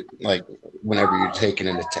use it like whenever you're taking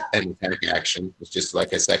an attack action. It's just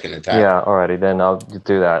like a second attack. Yeah, alrighty, then I'll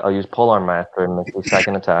do that. I'll use Polearm Master and make the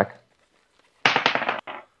second attack.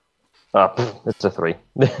 It's a 3.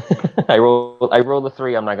 I rolled a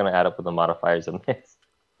 3. I'm not going to add up with the modifiers in this.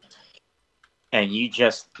 And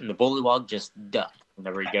the bullywog just ducked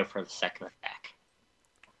whenever you go for the second attack.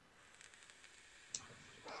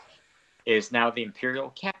 It is now the Imperial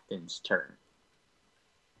Captain's turn.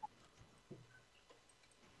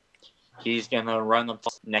 He's going to run up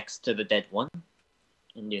next to the dead one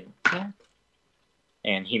and do an attack.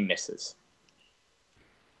 And he misses.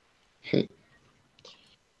 And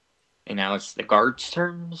now it's the guards'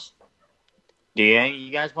 turns. Do any of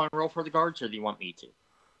you guys want to roll for the guards, or do you want me to?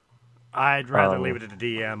 I'd rather leave it to the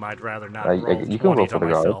DM. I'd rather not roll you can roll 20s for on the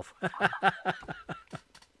guard. myself.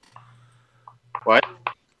 What?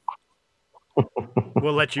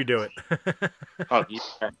 We'll let you do it. Oh,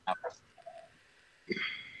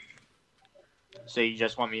 so you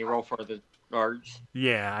just want me to roll for the guards?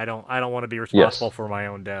 Yeah, I don't want to be responsible for my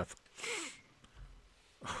own death.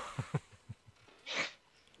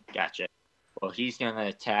 Gotcha. Well, he's going to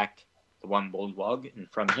attack the one bullywog in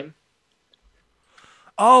front of him.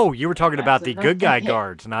 Oh, you were talking about the That's good guy okay.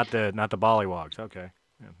 guards, not the bollywogs. Okay,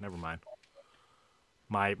 yeah, never mind.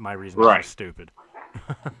 My reason is Right. just stupid.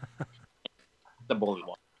 The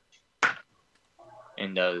bullywog.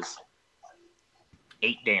 And does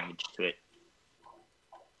 8 damage to it.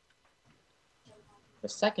 The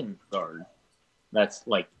second guard, that's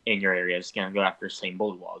like in your area, is going to go after the same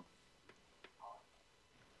bullywog.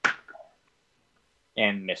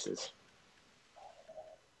 And misses.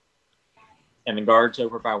 And the guards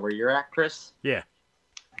over by where you're at, Chris, Yeah.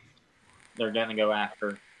 they're going to go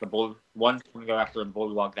after the bull. One's going to go after the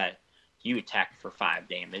bullywog that you attacked for 5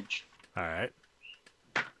 damage. All right.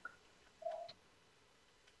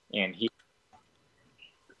 And he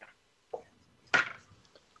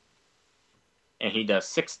does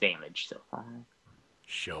 6 damage so far.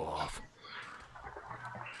 Show off.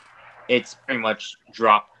 It's pretty much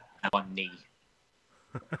dropped on one knee.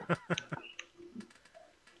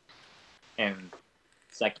 And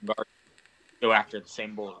second guard go after the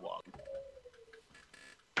same bullywog.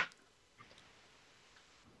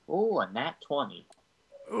 Oh, a nat 20.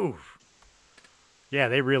 Ooh. Yeah,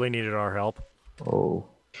 they really needed our help. Oh.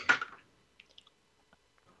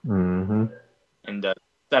 Mm-hmm. And does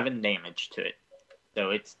 7 damage to it. So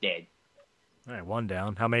it's dead. All right, 1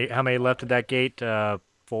 down. How many left at that gate?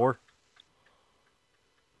 4?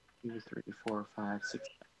 2, 3, 4, 5, 6,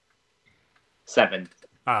 7.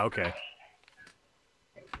 Ah, okay.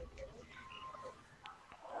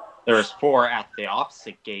 There's 4 at the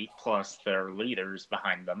opposite gate, plus their leaders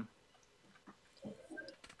behind them.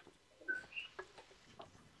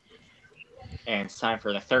 And it's time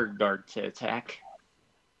for the third guard to attack.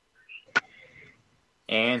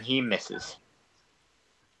 And he misses.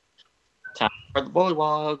 Time for the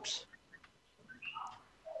bullywugs.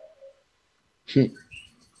 This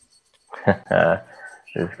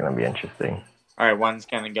is going to be interesting. All right, one's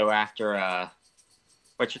going to go after,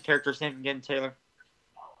 what's your character's name again, Taylor?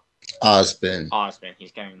 Osmond. Osmond.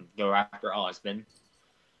 He's going to go after Osmond.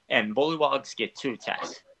 And bullywugs get 2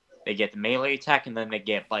 attacks. They get the melee attack, and then they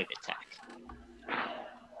get bite attack.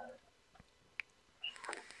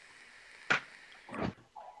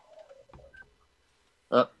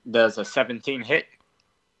 Does a 17 hit?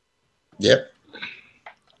 Yep.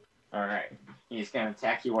 All right. He's going to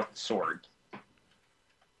attack you with a sword.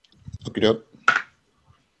 Look it up.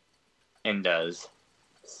 And does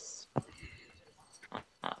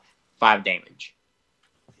 5 damage.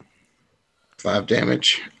 5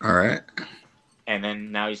 damage. All right. And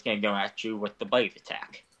then now he's going to go at you with the bite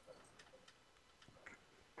attack.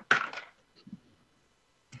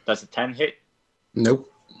 Does a 10 hit?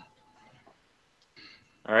 Nope.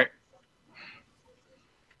 All right.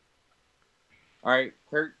 All right,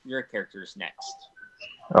 Kurt, your character's next.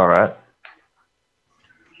 All right.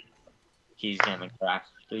 He's going to go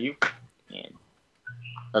after you. And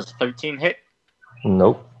does a 13 hit?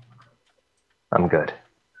 Nope. I'm good.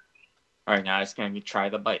 All right, now he's going to try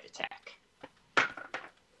the bite attack.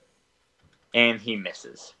 And he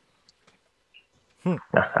misses.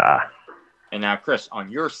 Haha. And now, Chris,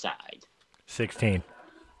 on your side, 16.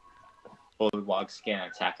 bullywug's going to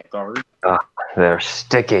attack a guard. They're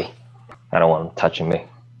sticky. I don't want them touching me.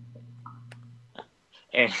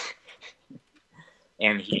 And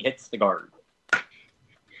he hits the guard.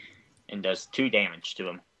 And does 2 damage to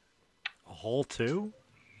him. A whole 2?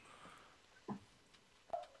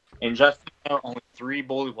 And just so you know, only 3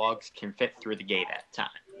 bullywugs can fit through the gate at a time.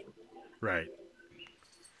 Right.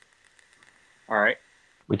 All right.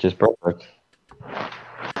 Which is perfect.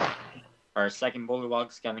 Our second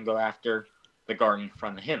bullywug's going to go after the guard in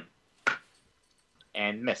front of him.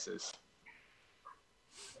 And misses.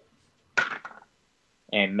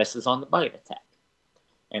 And misses on the bite attack.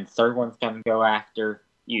 And third one's going to go after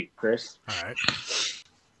you, Chris. All right.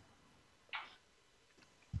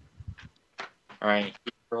 All right.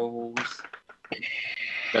 He rolls.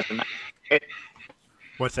 Does a 9 hit?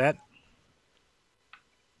 What's that?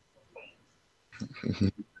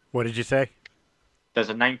 What did you say? Does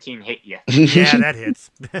a 19 hit you? Yeah, that hits.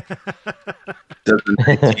 Doesn't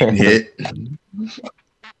 19 hit.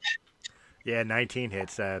 Yeah, 19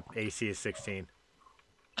 hits. AC is 16.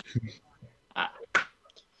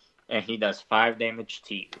 And he does 5 damage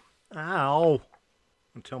to you. Ow.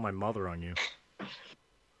 I'll tell my mother on you.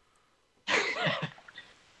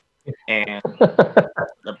 And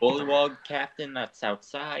the bullywug captain that's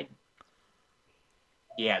outside,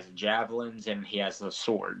 he has javelins and he has a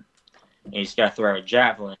sword. And he's got to throw a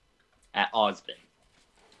javelin at Osmond.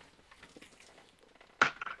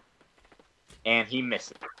 And he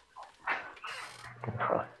misses.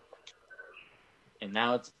 And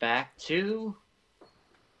now it's back to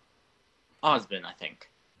Osmond, I think.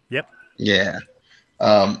 Yep. Yeah.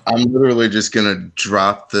 I'm literally just going to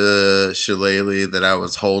drop the shillelagh that I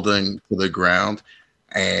was holding to the ground,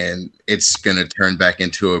 and it's going to turn back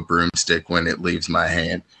into a broomstick when it leaves my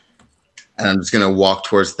hand. And I'm just going to walk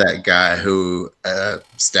towards that guy who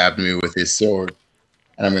stabbed me with his sword,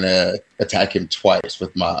 and I'm going to attack him twice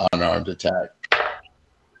with my unarmed attack.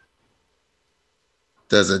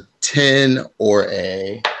 Does a 10 or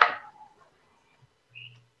a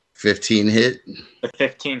 15 hit? The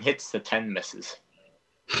 15 hits, the 10 misses.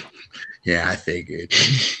 Yeah, I figured.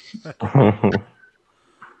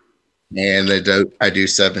 And I do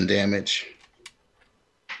 7 damage.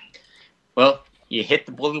 Well, you hit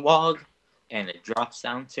the bullywug, and it drops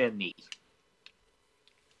down to a knee.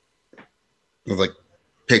 I was like,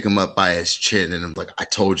 pick him up by his chin, and I'm like, I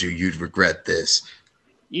told you you'd regret this.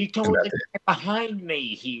 You told the guy behind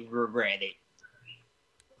me he regretted.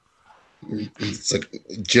 It's like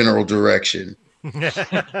general direction.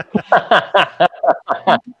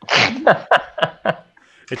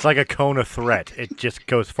 It's like a cone of threat. It just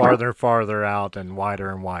goes farther and farther out and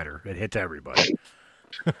wider. It hits everybody.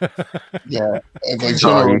 Yeah. It's like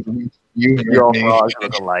Sorry. general, Your frogs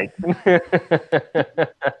look alike.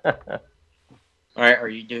 All right, are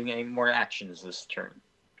you doing any more actions this turn?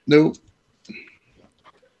 Nope.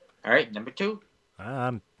 All right, number 2.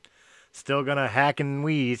 I'm still gonna hack and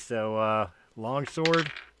wheeze. So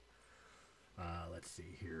longsword. Let's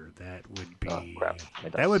see here. That would be Oh, crap.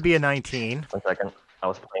 that would be a 19. 1 second. I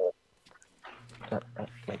was playing.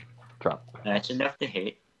 Drop. That's enough to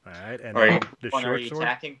hit. All right, and All right, the one are short you sword.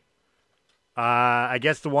 attacking? I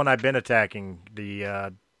guess the one I've been attacking,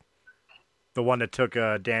 the one that took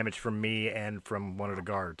damage from me and from one of the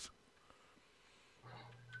guards.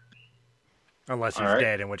 Unless he's All right.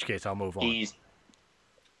 dead, in which case I'll move on.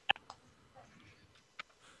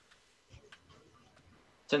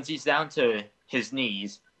 Since he's down to his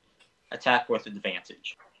knees, attack with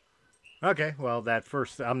advantage. Okay, well, that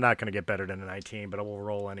first, I'm not going to get better than a 19, but I will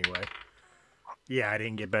roll anyway. Yeah, I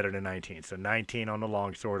didn't get better than 19, so 19 on the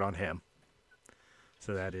longsword on him.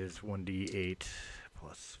 So that is 1d8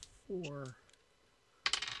 plus 4.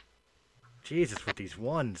 Jesus, with these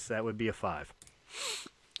ones, that would be a 5.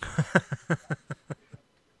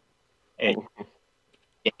 Yeah.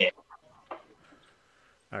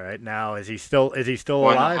 All right, now is he still Wanna know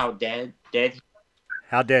alive? how dead?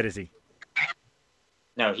 How dead is he?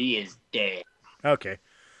 No, he is dead. Okay.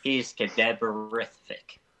 He is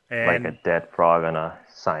cadaverific. And Like a dead frog on a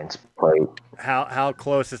science plate. how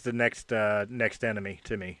close is the next enemy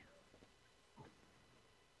to me?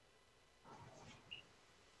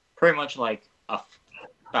 Pretty much like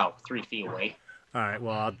about 3 feet away. All right,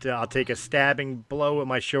 well, I'll take a stabbing blow with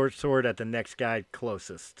my short sword at the next guy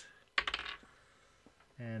closest.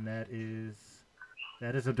 And that is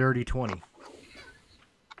a dirty 20.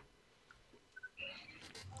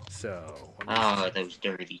 So, Those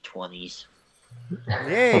dirty 20s.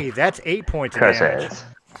 yay, that's 8 points of damage. Curses.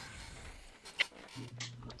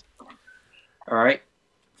 All right.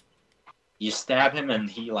 You stab him and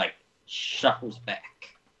he shuffles back.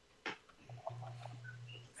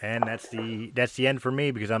 And that's the end for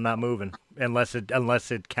me because I'm not moving unless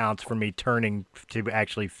it counts for me turning to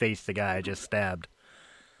actually face the guy I just stabbed.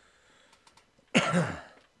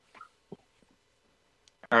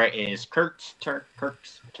 All right, it is Kirk's turn.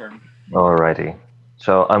 Alrighty.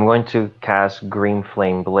 So I'm going to cast Green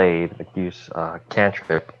Flame Blade, use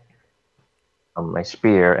cantrip on my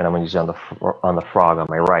spear, and I'm going to use it on the frog on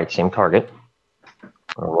my right, same target. I'm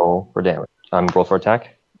going to roll for damage. Roll for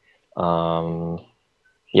attack.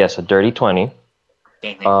 Yes, a dirty 20.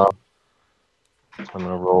 Dang it. I'm going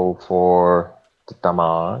to roll for the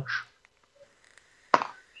damage.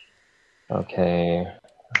 Okay.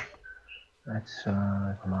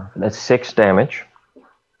 That's 6 damage.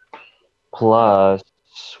 Plus,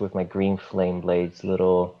 with my Green Flame Blade's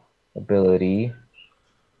little ability.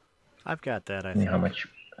 I've got that, I How think. much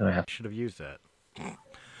do I have? Should have used that.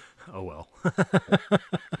 Oh well.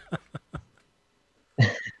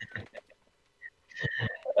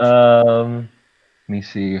 Let me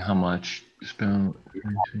see how much spell.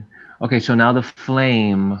 Okay, so now the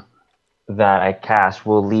flame that I cast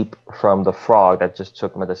will leap from the frog that just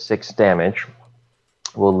took me the 6 damage.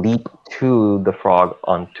 Will leap to the frog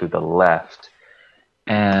onto the left,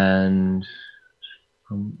 and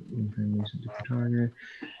target.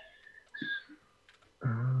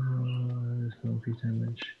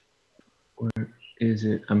 Damage. Where is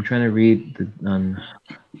it? I'm trying to read the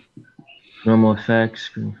normal effects.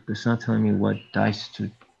 It's not telling me what dice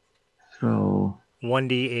to throw.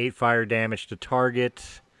 1d8 fire damage to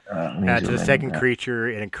target. To the second creature,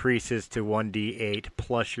 it increases to 1d8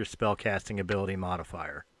 plus your spellcasting ability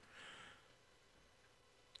modifier.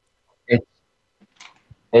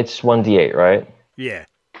 It's 1d8, right? Yeah.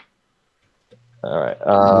 All right.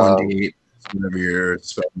 1d8, whatever your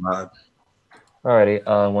spell mod. Alrighty.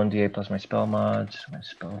 1d8 plus my spell mods, my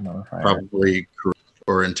spell modifier. Probably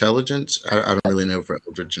or intelligence. I don't really know for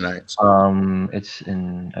Eldritch Knights. It's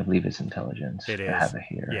in. I believe it's intelligence. It is. I have it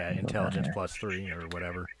here. Yeah, intelligence plus 3 or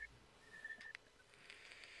whatever.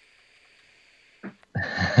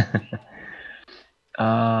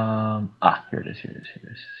 Here it is.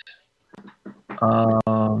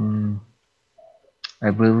 I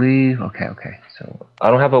believe. Okay. So I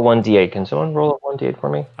don't have a 1d8. Can someone roll a 1d8 for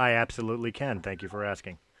me? I absolutely can. Thank you for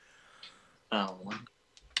asking.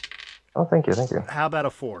 Oh, thank you. How about a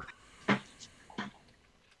 4?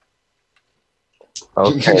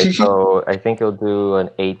 Okay, so I think it'll do an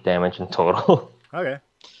 8 damage in total. Okay.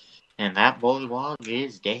 And that bullywog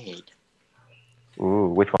is dead. Ooh,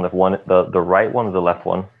 which one? The right one or the left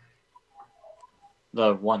one?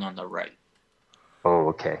 The one on the right. Oh,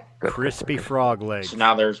 okay. Good. Crispy good. frog legs. So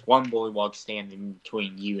now there's one bullywog standing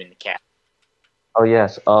between you and the cat. Oh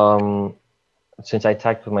yes. Since I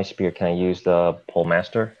attacked with my spear, can I use the pole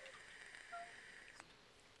master?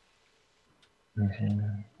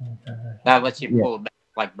 That lets you Yeah. pull it back,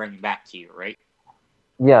 like bring it back to you, right?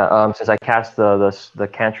 Yeah. Since I cast the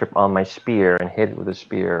cantrip on my spear and hit it with the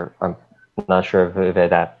spear, I'm not sure if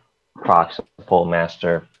that procs the pole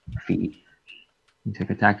master feat. You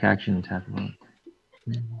take attack action, attack.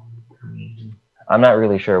 I'm not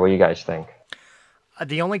really sure. What do you guys think?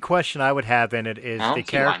 The only question I would have in it is I the don't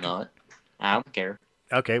see why character. not. I don't care.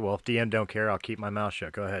 Okay, well, if DM don't care, I'll keep my mouth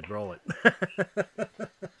shut. Go ahead, roll it.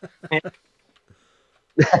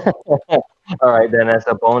 All right, then as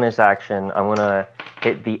a bonus action, I'm gonna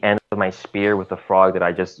hit the end of my spear with the frog that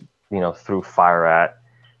I just threw fire at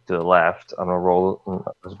to the left. I'm gonna roll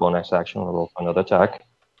as a bonus action. I'm gonna roll for another attack.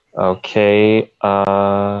 Okay.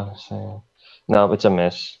 No, it's a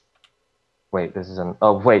miss. Wait, this is a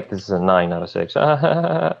 9 out of 6. There's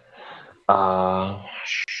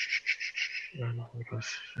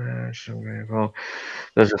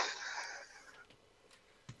a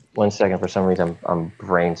 1 second. For some reason, I'm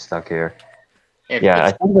brain stuck here. Yeah,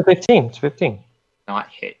 I think it's 15. It's 15. Not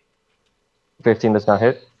hit. 15 does not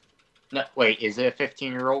hit. No, wait. Is it a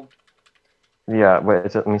 15-year-old? Yeah,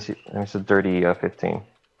 wait. Let me see. It's a dirty 15.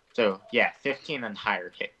 So yeah, 15 and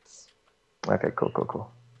higher hits. Okay, cool.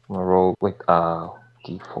 I'm gonna roll with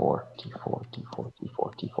D4.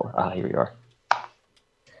 Here we are.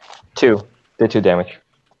 2. Did 2 damage.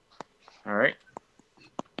 All right.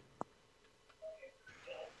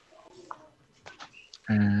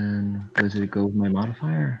 And does it go with my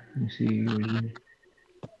modifier? Let me see.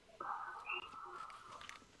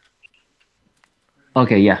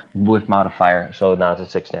 Okay, yeah, with modifier. So now it's a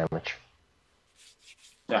 6 damage.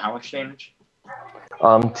 So how much damage?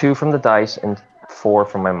 2 from the dice and 4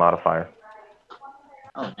 from my modifier.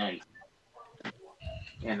 Oh, nice.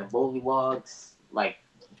 And the bullywog's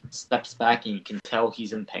steps back, and you can tell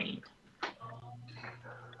he's in pain.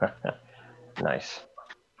 Nice.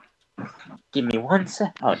 Give me 1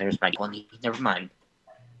 sec. Oh, there's my 20. Never mind.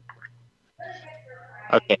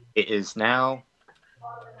 Okay, it is now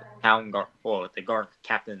the guard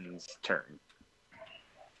captain's turn.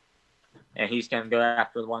 And he's going to go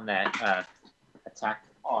after the one that attacked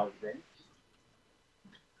Osmond.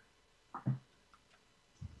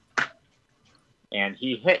 And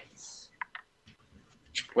he hits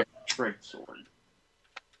with a great sword.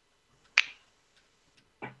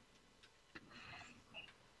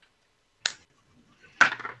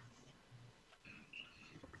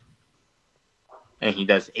 And he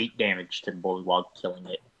does 8 damage to the bullywog, killing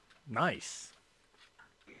it. Nice.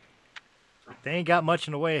 They ain't got much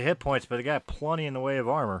in the way of hit points, but they got plenty in the way of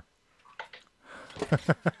armor.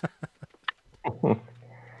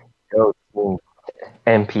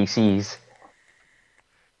 NPCs.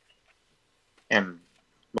 And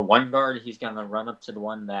the one guard, he's going to run up to the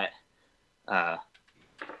one that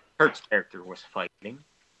Kurt's character was fighting.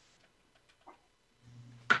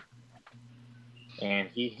 And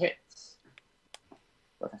he hits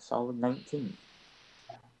with a solid 19.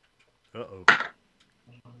 Uh-oh.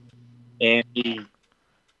 And he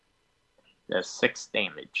does 6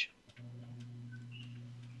 damage.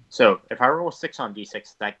 So if I roll 6 on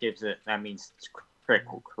d6, that means it's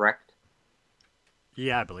critical, correct?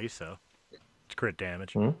 Yeah, I believe so. It's crit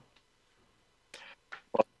damage. Hmm?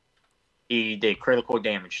 Well, he did critical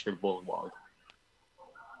damage to the bullywog.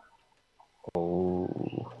 Oh,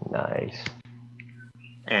 nice.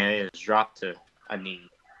 And it is dropped to a knee.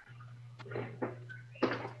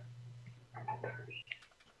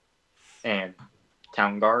 And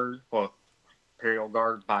town guard, Imperial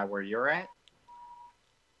Guard by where you're at,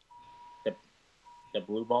 the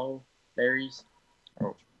blue ball berries.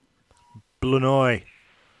 Oh. Blunoy.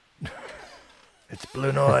 It's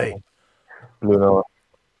Blunoy. Bruno,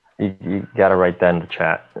 you gotta write that in the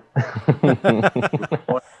chat.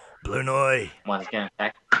 Blunoy. One's gonna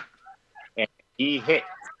attack. And he hit.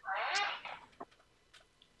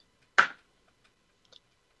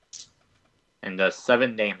 And does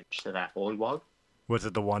 7 damage to that bullywog. Was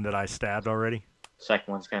it the one that I stabbed already?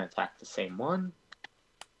 Second one's gonna attack the same one.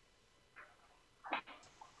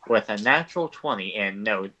 With a natural 20, and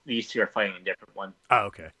no, these two are fighting a different one. Oh,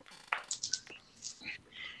 okay.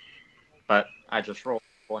 But I just rolled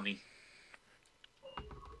 20.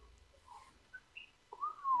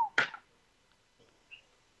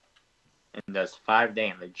 and does 5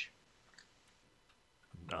 damage.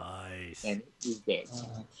 Nice. And he's dead.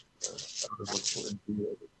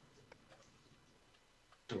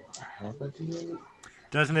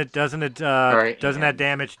 Doesn't Alright, doesn't that and-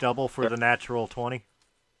 damage double for the natural 20?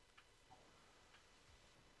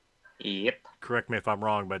 Yep. Correct me if I'm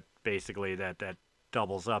wrong, but basically that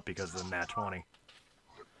doubles up because of the nat 20.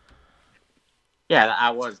 Yeah, I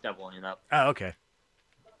was doubling up. Oh, okay.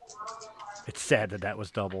 It's sad that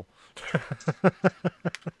was double.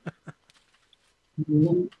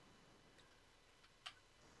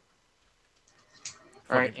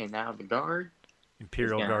 Alright, and now the guard.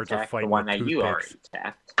 Imperial is gonna guards are attack fighting the one with that you already toothpicks.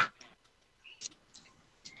 attacked.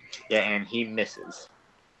 Yeah, and he misses.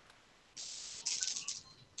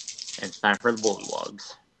 And it's time for the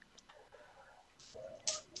bullywogs.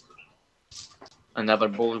 Another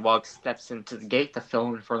bullywog steps into the gate to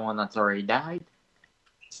fill in for the one that's already died.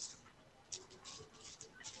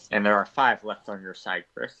 And there are 5 left on your side,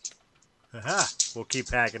 Chris. Aha! We'll keep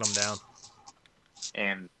packing them down.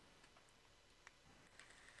 And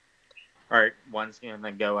alright, one's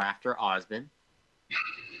gonna go after Osmond.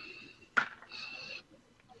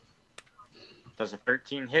 Does a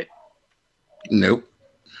 13 hit? Nope.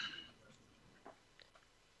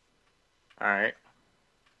 Alright.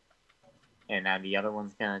 And now the other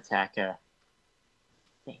one's gonna attack Dang,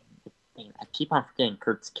 I keep on forgetting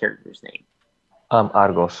Kurt's character's name.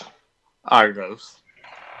 Argos. Argos.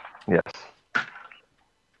 Yes.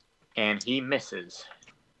 And he misses.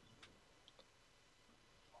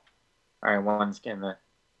 Alright, one's gonna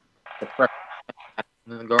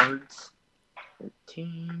the guards.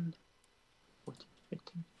 13, 14,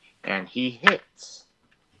 15. And he hits.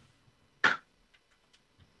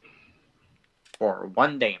 For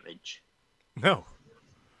 1 damage. No.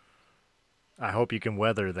 I hope you can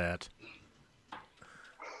weather that.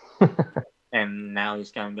 And now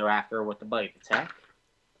he's gonna go after her with the bite attack.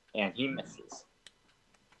 And he misses.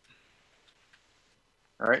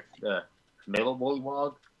 Alright, the middle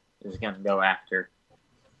bullywog is gonna go after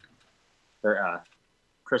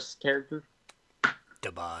Chris' character.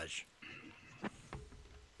 Dabaj.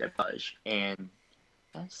 Debaj. And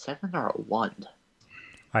that's 7 or a 1?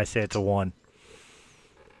 I say it's a 1.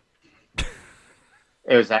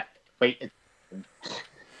 It was that. Wait,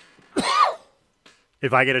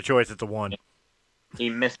 If I get a choice, it's a 1. he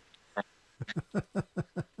missed.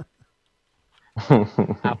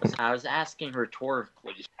 I was asking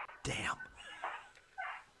rhetorically. Damn.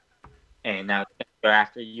 And now it's gonna go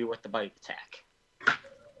after you with the bite attack.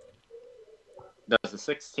 Does a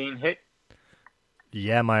 16 hit?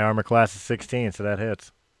 Yeah, my armor class is 16, so that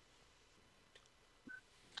hits.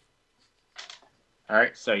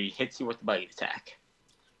 Alright, so he hits you with the bite attack.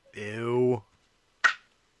 Ew.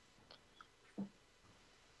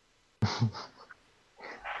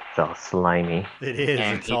 So slimy. It is.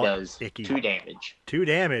 And It's he all does icky. 2 damage. 2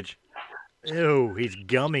 damage. Ew, he's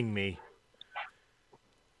gumming me.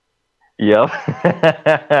 Yep.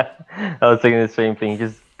 I was thinking the same thing,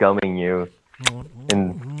 just gumming you.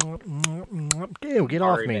 Ew, get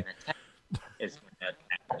off Already me. been attacked. Is gonna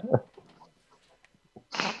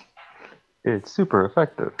attack. It's super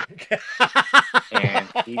effective. And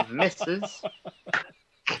he misses.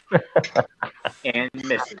 And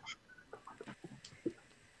misses.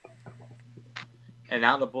 And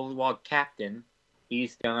now the bullywog captain,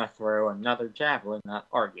 he's gonna throw another javelin at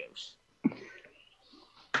Argos.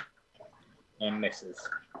 And misses.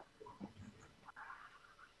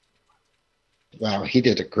 Wow, he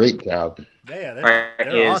did a great job. Yeah, Alright,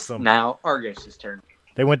 they're is awesome. now Argos' turn.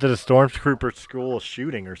 They went to the Stormtrooper school of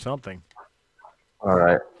shooting or something. All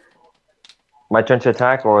right. My turn to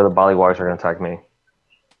attack, or the Bollywogs are going to attack me?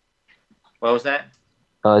 What was that?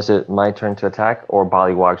 Is it my turn to attack, or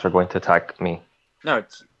Bollywogs are going to attack me? No,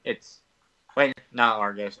 it's wait, not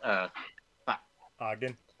Argos.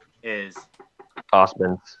 Ogden? Is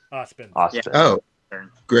Osmond's. Osmond. Austin. Oh,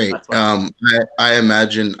 turn. great. That's what- I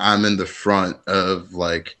imagine I'm in the front of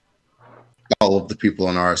like all of the people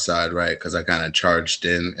on our side, right? Because I kind of charged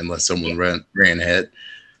in unless someone ran ahead.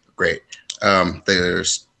 Great.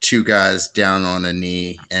 There's 2 guys down on a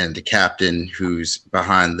knee and the captain who's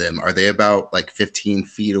behind them. Are they about like 15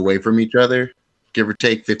 feet away from each other? Give or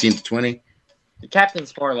take 15 to 20? The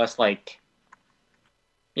captain's more or less like,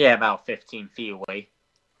 yeah, about 15 feet away.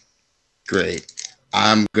 Great.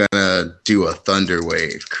 I'm gonna do a thunder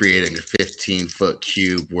wave, creating a 15-foot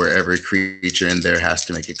cube where every creature in there has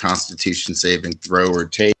to make a Constitution saving throw or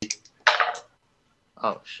take.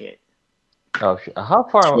 Oh shit! Oh, shit. How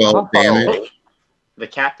far? 12 How far damage. away? The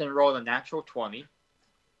captain rolled a natural 20.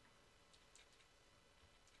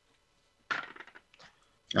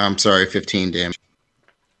 I'm sorry, 15 damage.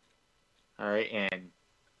 All right, and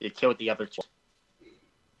you killed the other two.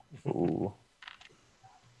 Ooh.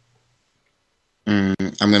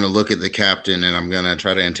 I'm going to look at the captain and I'm going to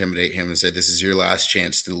try to intimidate him and say, "This is your last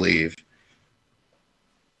chance to leave."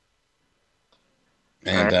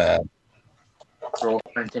 And Roll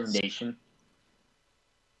for intimidation.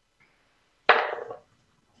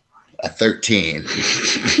 a 13.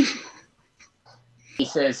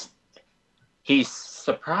 He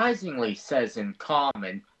surprisingly says in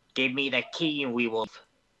common, "Give me the key and we will."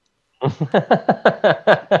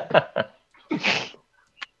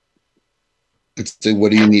 So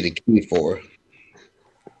what do you need a key for?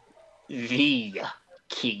 The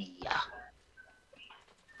key.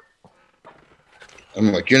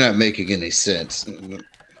 I'm like, you're not making any sense.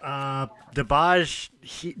 Dabaj,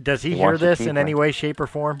 does he He hear wants to this keep in her. any way, shape, or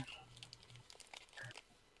form?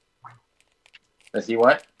 Does he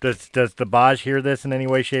what? Does Dabaj hear this in any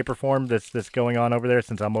way, shape, or form? This going on over there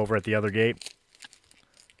since I'm over at the other gate?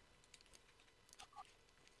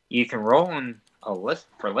 You can roll on a list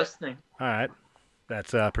for listening. All right,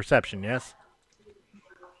 that's perception, yes.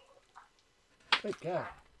 Good God.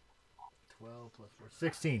 12 plus 4,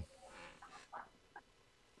 16.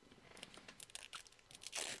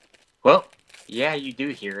 Well, yeah, you do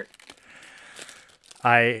hear it.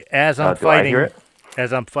 As I'm do I hear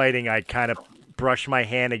fighting, it? I kind of brush my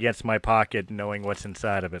hand against my pocket, knowing what's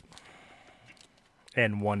inside of it,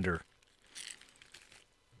 and wonder.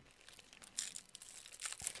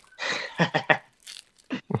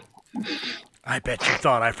 I bet you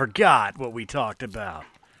thought I forgot what we talked about.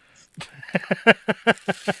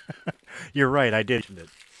 You're right, I did.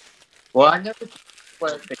 Well, I never told you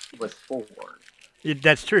what the key was for.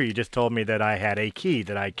 That's true. You just told me that I had a key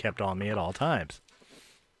that I kept on me at all times.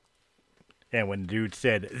 And when the dude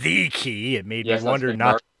said the key, it made Yes, me wonder,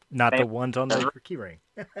 that's not the ones on the key ring.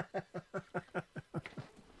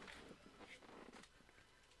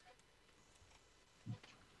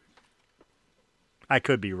 I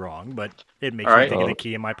could be wrong, but it makes All me right. think of the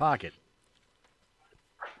key in my pocket.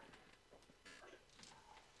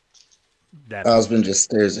 Osmond just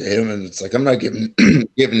stares at him and it's like, I'm not giving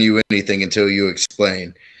you anything until you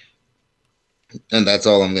explain. And that's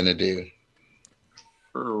all I'm going to do.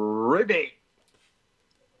 Ribbit.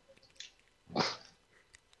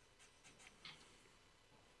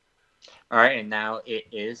 All right, and now it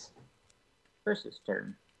is Chris's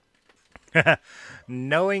turn.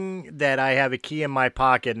 Knowing that I have a key in my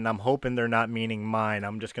pocket and I'm hoping they're not meaning mine,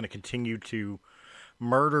 I'm just going to continue to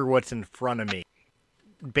murder what's in front of me.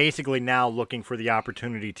 Basically now looking for the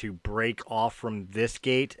opportunity to break off from this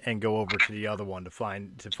gate and go over to the other one to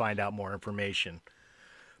find out more information.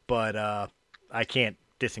 But I can't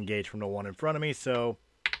disengage from the one in front of me, so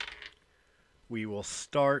we will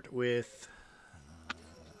start with...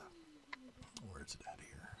 where's it at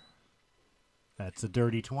here? That's a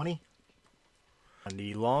dirty 20. On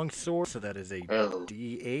the long sword, so that is a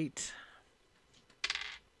D8.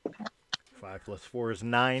 5 plus 4 is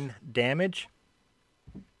 9 damage.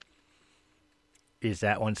 Is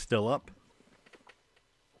that one still up?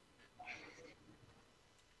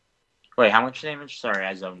 Wait, how much damage? Sorry,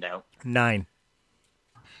 I zoned out. 9.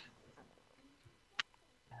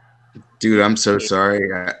 Dude, I'm so sorry.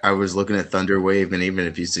 I was looking at Thunder Wave, and even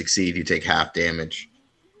if you succeed, you take half damage.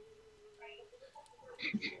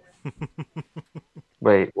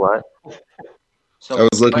 Wait, what? So I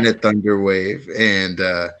was looking at Thunder Wave, and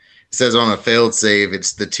it says on a failed save,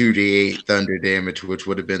 it's the 2d8 thunder damage, which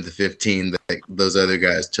would have been the 15 that those other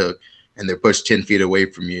guys took, and they're pushed 10 feet away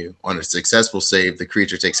from you. On a successful save, the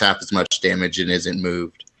creature takes half as much damage and isn't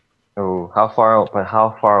moved. Oh, how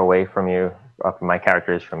far away from you? My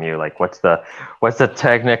character is from you. Like, what's the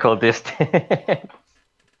technical distance?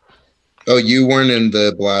 Oh, you weren't in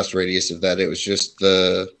the blast radius of that. It was just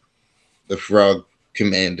the frog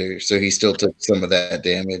commander, so he still took some of that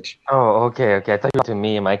damage. Oh, okay. I thought you were to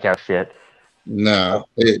me and my character. Shit. No,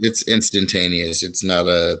 it's instantaneous. It's not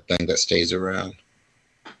a thing that stays around.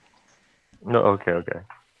 No, okay.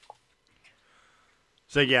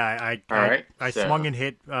 So yeah, I so- swung and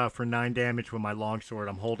hit for 9 damage with my longsword.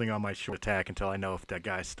 I'm holding on my short attack until I know if that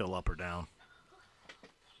guy's still up or down.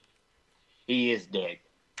 He is dead.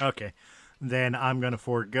 Okay. Then I'm going to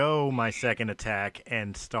forego my second attack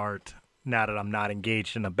and start, now that I'm not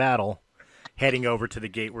engaged in a battle, heading over to the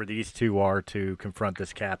gate where these two are to confront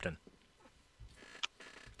this captain.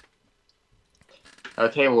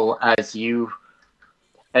 Okay, well, as you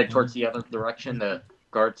head towards the other direction, the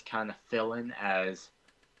guards kind of fill in as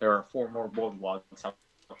there are 4 more bulldwogs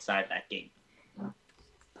outside that gate.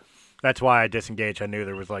 That's why I disengaged. I knew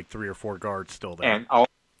there was like 3 or 4 guards still there.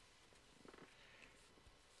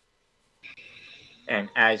 And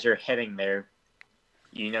as you're heading there,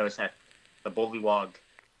 you notice that the bullywog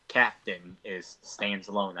captain stands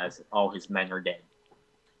alone as all his men are dead.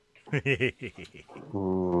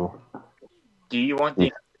 Ooh. Do you want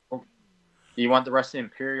the rest of the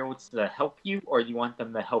Imperials to help you, or do you want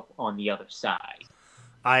them to help on the other side?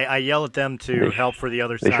 I yell at them to help for the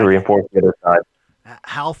other They side. should reinforce the other side.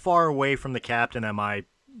 How far away from the captain am I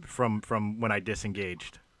from when I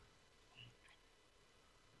disengaged?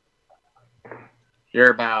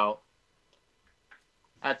 You're about,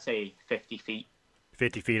 I'd say, 50 feet.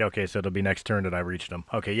 50 feet. Okay, so it'll be next turn that I reached them.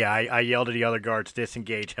 Okay, yeah, I yelled at the other guards,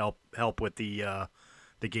 disengage, help with the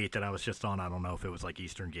gate that I was just on. I don't know if it was like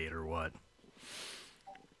Eastern Gate or what.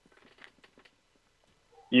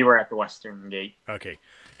 You were at the Western Gate. Okay,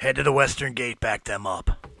 head to the Western Gate, back them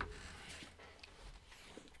up.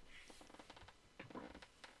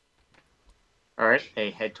 All right,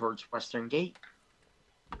 they head towards Western Gate.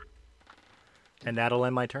 And that'll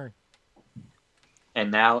end my turn. And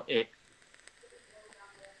now is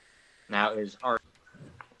our.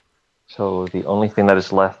 So the only thing that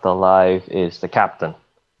is left alive is the captain.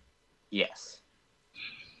 Yes.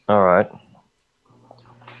 All right.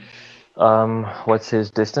 What's his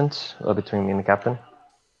distance between me and the captain?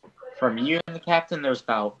 From you and the captain, there's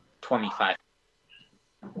about 25.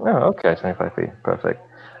 Oh, okay, 25 feet. Perfect.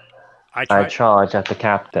 I charge at the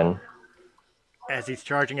captain. As he's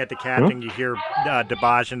charging at the captain, you hear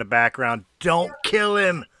Dabaj in the background. Don't kill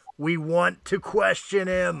him. We want to question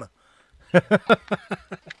him.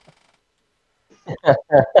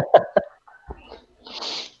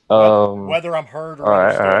 Whether I'm heard or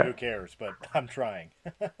understood, who cares? But I'm trying.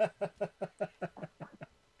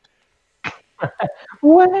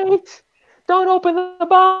 Wait! Don't open the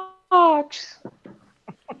box!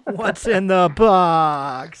 What's in the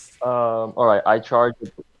box? All right, I charge.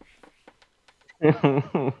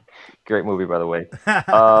 Great movie, by the way.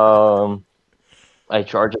 I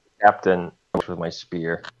charge the captain with my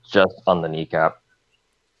spear just on the kneecap.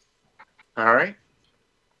 All right.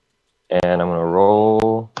 And I'm gonna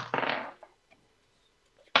roll.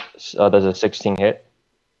 Does a 16 hit?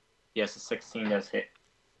 Yes, a 16 does hit.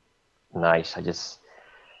 Nice. I just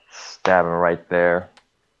stab him right there.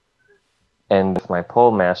 And with my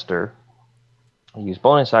pole master, I use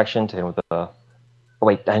bonus action to hit him with a. Oh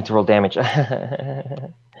wait, I need to roll damage.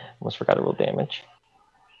 Almost forgot to roll damage.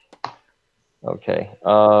 Okay.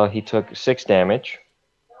 He took 6 damage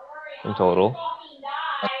in total.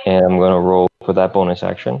 And I'm gonna roll for that bonus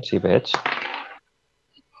action. See if it hits.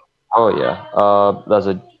 Oh yeah. That's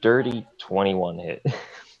a dirty 21 hit.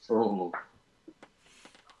 Ooh.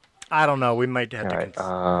 I don't know. We might have All to right,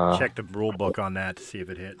 check the rule book on that to see if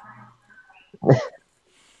it hit.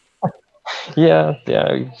 yeah,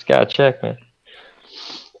 you just gotta check, man.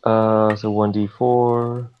 So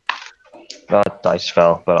 1d4. That dice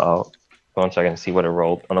fell, but I'll go 1 second and see what it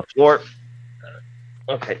rolled on the floor.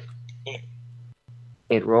 Okay.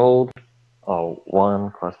 It rolled. Oh,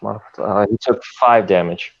 1 plus modifier. He took 5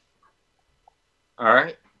 damage. All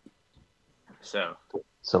right. So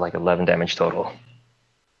like 11 damage total.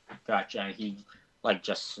 Gotcha. He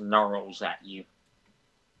just snarls at you.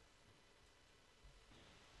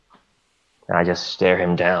 I just stare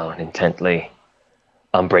him down intently.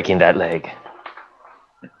 I'm breaking that leg.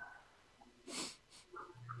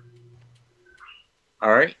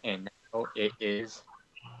 All right, and now it is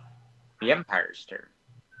the Empire's turn.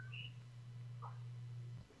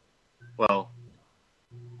 Well,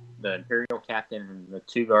 the Imperial captain and the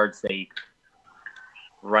 2 guards, they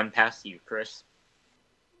run past you, Chris.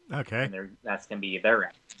 Okay. And that's going to be their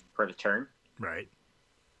action for the turn. Right.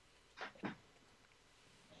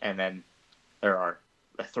 And then there are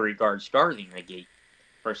the 3 guards guarding the gate.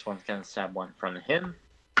 First one's going to stab one in front of him.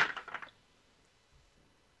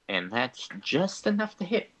 And that's just enough to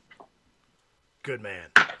hit. Good man.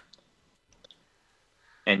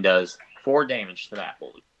 And does 4 damage to that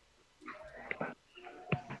bully.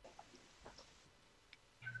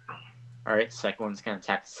 Alright, second one's going to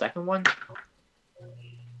attack the second one.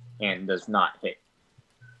 And does not hit.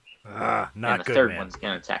 Not and the good, third man. one's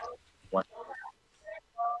going to attack one.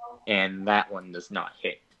 And that one does not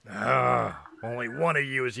hit. Only one of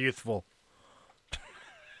you is useful.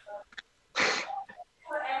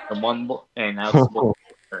 And now it's the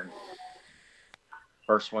turn.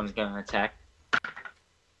 First one's going to attack.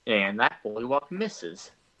 And that bullywog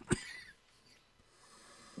misses.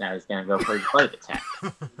 Now he's going to go for his bite attack.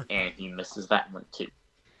 And he misses that one too.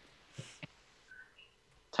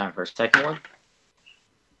 Time for a second one.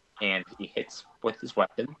 And he hits with his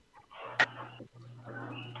weapon.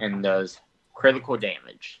 And does critical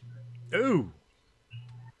damage. Ooh.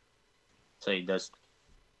 So he does.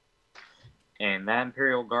 And that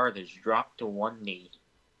Imperial Guard is dropped to one knee.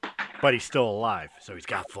 But he's still alive, so he's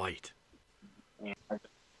got fight.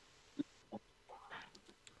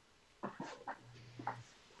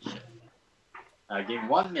 Give me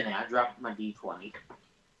 1 minute. I dropped my D20.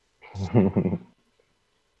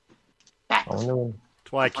 Oh, no.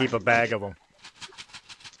 That's why I keep a bag of them.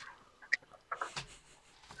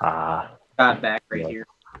 Ah, Got it back right Yeah. here.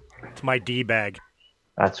 It's my D bag.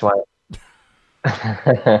 that's why.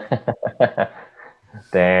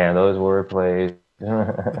 Damn, those wordplays.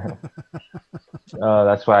 That's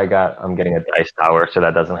why I'm getting a dice tower so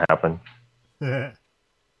that doesn't happen. And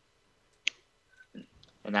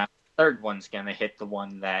now the third one's going to hit the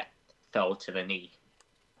one that fell to the knee.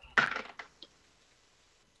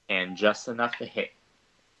 And just enough to hit.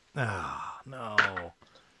 Oh, no.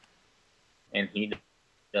 And he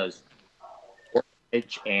does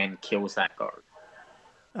damage and kills that guard.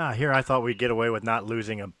 Here I thought we'd get away with not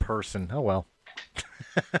losing a person. Oh, well.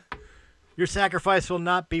 Your sacrifice will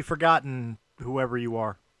not be forgotten, whoever you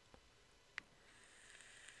are.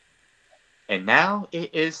 And now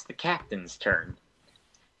it is the captain's turn.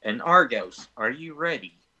 And Argos, are you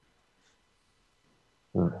ready?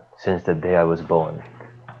 Since the day I was born.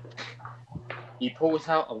 He pulls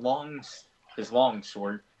out his long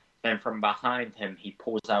sword, and from behind him he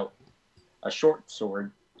pulls out a short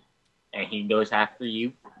sword, and he goes after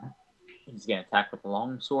you. He's going to attack with the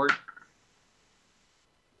long sword.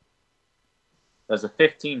 Does a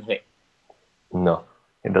 15 hit? No,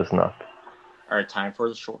 it does not. Alright, time for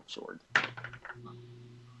the short sword.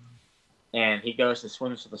 And he goes to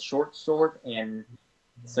swing with the short sword, and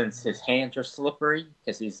since his hands are slippery,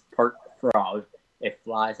 because he's part frog, it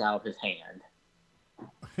flies out of his hand.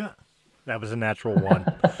 That was a natural one.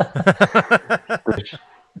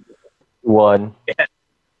 One. Yeah.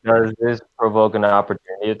 Does this provoke an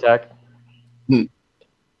opportunity attack?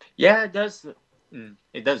 Yeah, it does.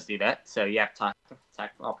 It does do that. So you have to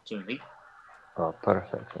attack for opportunity. Oh,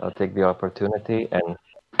 perfect. I'll take the opportunity and.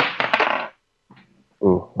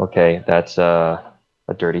 Ooh, okay. That's a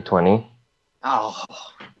dirty 20. Oh,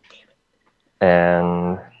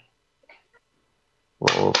 And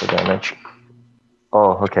roll for damage.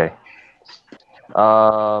 Oh, okay.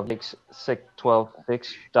 Makes 12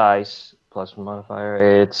 fixed dice plus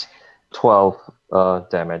modifier. It's 12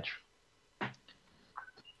 damage.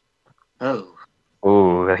 oh.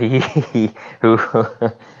 Ooh, he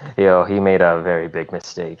made a very big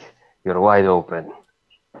mistake. You're wide open.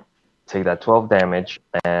 Take that 12 damage,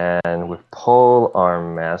 and with Pole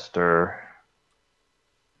Arm Master,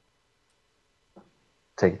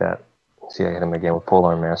 take that. See, I hit him again with Pole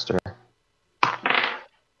Arm Master.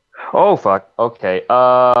 Oh fuck. Okay.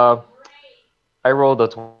 I rolled a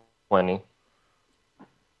 20.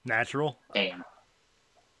 Damn.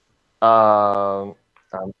 Um,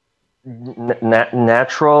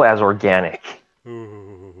 natural as organic.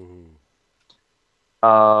 Ooh.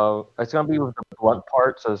 It's gonna be with the blunt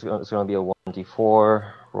part, so it's gonna be a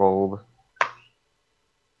 1d4 rolled.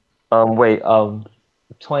 Wait.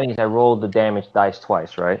 20s. I rolled the damage dice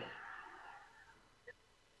twice, right?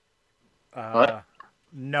 What?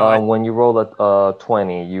 No, When you roll a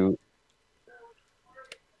 20, you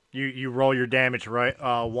you roll your damage right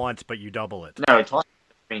once, but you double it. No, 20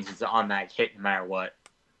 means it's on that hit no matter what.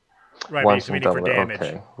 Right, once but and it's meaning for double it. damage.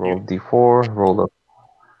 Okay. Roll d4. Roll up.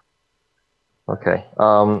 Okay.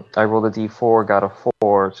 I rolled a d4, got a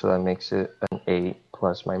 4, so that makes it an 8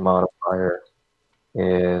 plus my modifier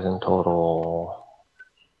is in total.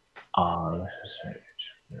 All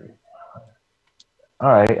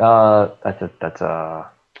right.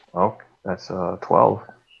 That's 12.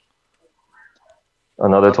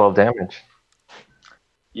 Another 12 damage.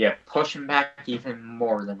 Yeah, push him back even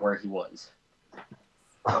more than where he was.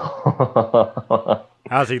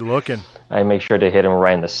 How's he looking? I make sure to hit him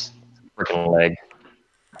right in the freaking leg.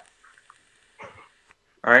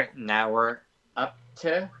 Alright, now we're up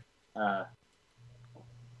to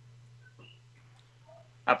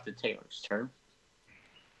Taylor's turn.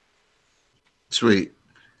 Sweet.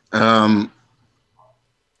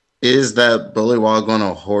 Is that Bullywog on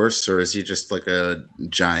a horse, or is he just like a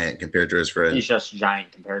giant compared to his friend? He's just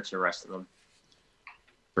giant compared to the rest of them.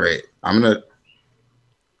 Great. I'm gonna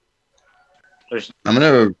There's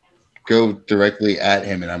go directly at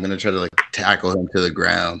him, and I'm gonna try to like tackle him to the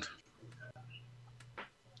ground.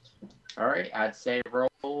 Alright, I'd say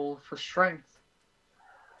roll for strength.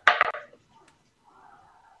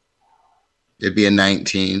 It'd be a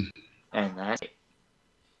 19. And that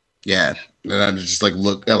Yeah, and I just like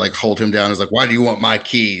hold him down. It's like, why do you want my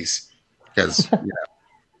keys? Because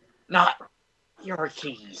not your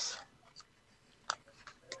keys.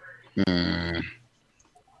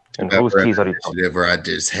 And whose keys are you talking? Initiative, or I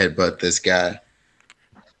just headbutt this guy.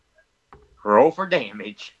 Roll for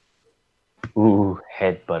damage. Ooh,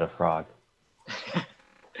 headbutt a frog.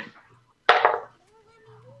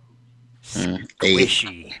 8.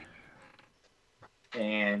 Squishy.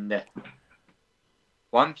 And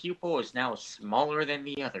one pupil is now smaller than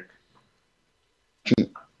the other.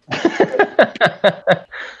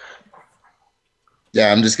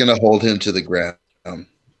 Yeah, I'm just gonna hold him to the ground.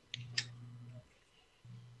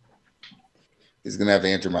 He's gonna have to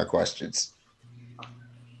answer my questions.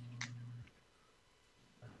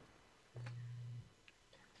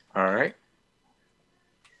 All right.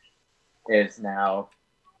 It's now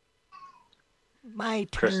My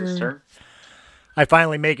Chris's turn. I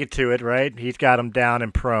finally make it to it, right? He's got him down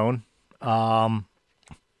and prone.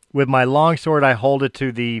 With my longsword, I hold it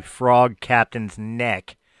to the frog captain's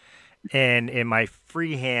neck. And in my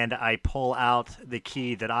free hand, I pull out the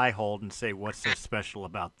key that I hold and say, "What's so special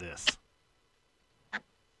about this?"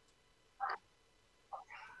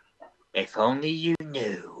 If only you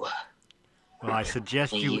knew. Well, I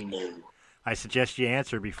suggest You knew. you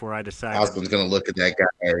answer before I decide. Osmond's gonna look at that guy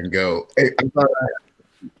and go, "Hey, I thought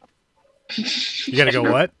You gotta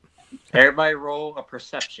go what? Everybody roll a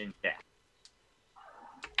perception check.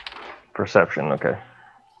 Perception, okay.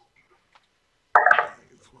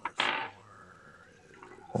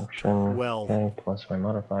 Perception, 12. okay, plus my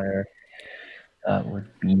modifier. That would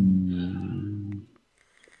be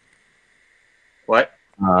What?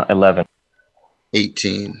 11.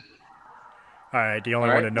 18. All right, the only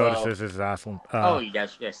All one right, that well- notices is Aslan. Oh, you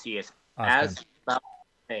guys see us. As Osmond. about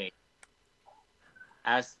hey,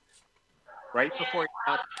 as right before he's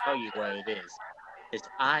about to tell you what it is, his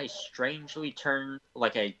eyes strangely turn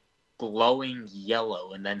like a glowing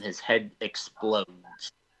yellow, and then his head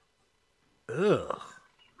explodes. Ugh.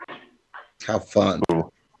 How fun.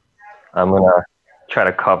 I'm gonna try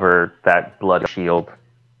to cover that blood shield.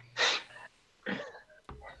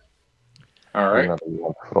 All right. Another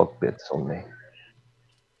one frog bits on me.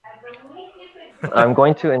 I'm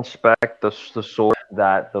going to inspect the sword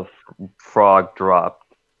that the frog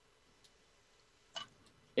dropped.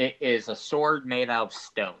 It is a sword made out of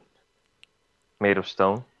stone. Made of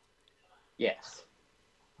stone? Yes.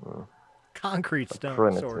 Concrete A stone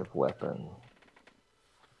primitive sword. weapon.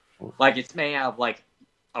 Like it's made out of like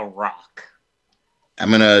a rock. I'm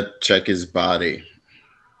gonna check his body.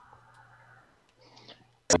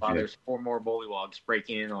 While there's 4 more bullywogs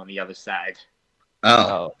breaking in on the other side.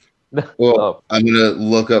 Oh, Oh. well, Oh. I'm gonna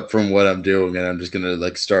look up from what I'm doing, and I'm just gonna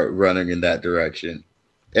like start running in that direction.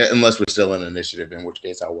 Unless we're still in initiative, in which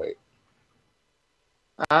case I'll wait.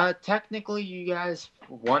 Technically, you guys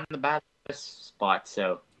won the battle this spot,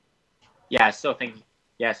 so yeah, I still think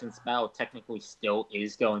since the battle technically still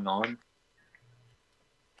is going on,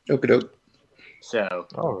 Okie doke. so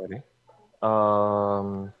Alrighty.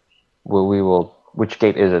 Well, we will. Which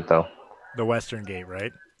gate is it, though? The western gate,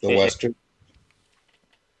 right? The western.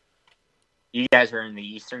 you guys are in the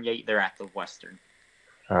eastern gate. They're at the western.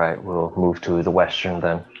 All right, we'll move to the western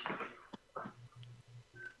then.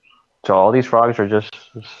 So all these frogs are just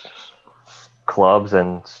clubs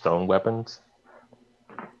and stone weapons.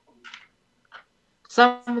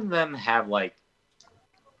 Some of them have like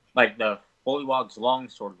the bullywog's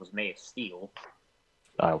longsword was made of steel.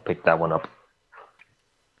 I'll pick that one up.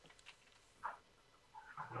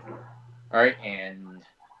 All right, and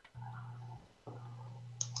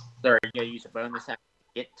so are you gonna use a bonus action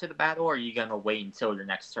to get to the battle, or are you gonna wait until your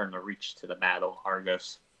next turn to reach to the battle,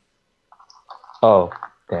 Argos? Oh,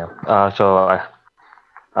 damn. So I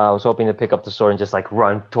was hoping to pick up the sword and just like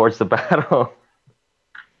run towards the battle.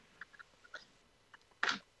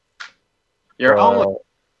 You're almost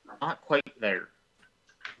not quite there.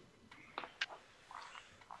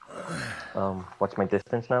 What's my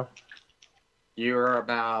distance now? You're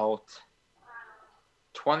about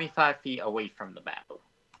 25 feet away from the battle.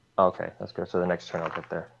 Okay, that's good. So the next turn I'll get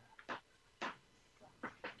there.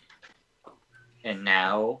 And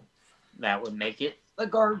now that would make it the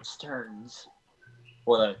guards' turns.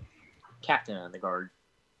 Or the captain of the guard.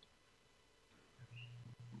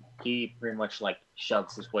 He pretty much like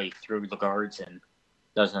shoves his way through the guards and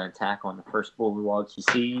does an attack on the first bullywog he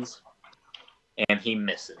sees. And he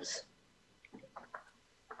misses.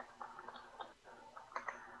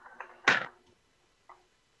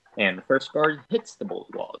 And the first guard hits the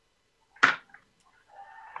bullywog.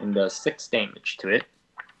 And does 6 damage to it.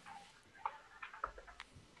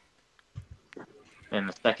 And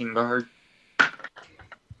the second guard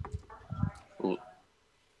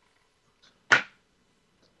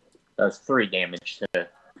does 3 damage to the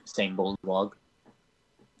same bullywog.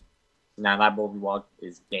 Now that bullywog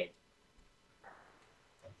is dead.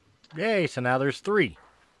 Yay, so now there's 3.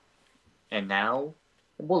 And now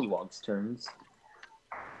the Bullywog's turns.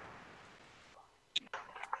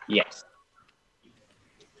 Yes.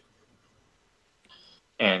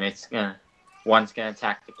 And one's gonna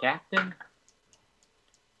attack the captain.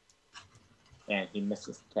 And he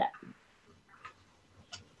misses the captain.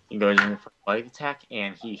 He goes in for a light attack,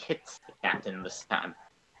 and he hits the captain this time.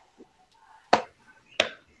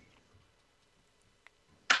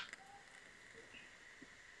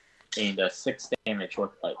 And he does 6 damage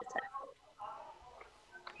with light attack.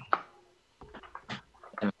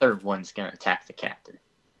 And the third one's gonna attack the captain.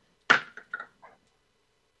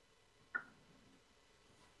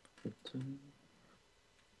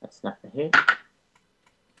 That's not the hit.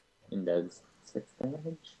 And does 6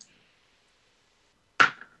 damage.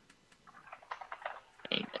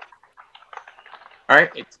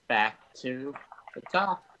 Alright, it's back to the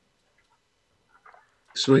top.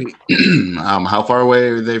 Sweet. How far away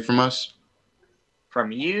are they from us? From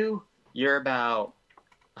you, you're about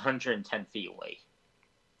 110 feet away.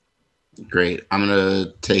 Great. I'm going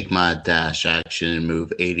to take my dash action and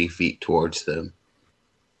move 80 feet towards them.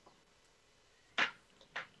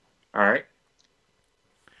 Alright.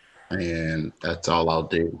 And that's all I'll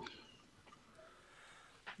do.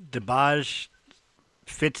 Debaj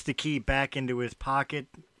fits the key back into his pocket,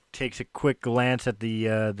 takes a quick glance at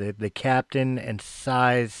the captain, and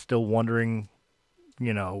sighs, still wondering,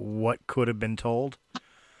 what could have been told,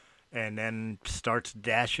 and then starts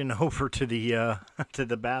dashing over to the to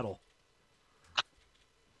the battle.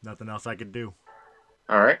 Nothing else I could do.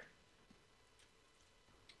 All right.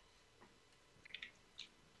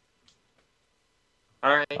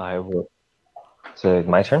 All right. I will. So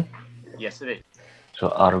my turn. Yes, it is. So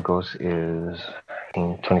Argos is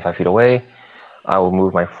 25 feet away. I will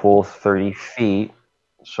move my full 30 feet,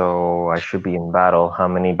 so I should be in battle. How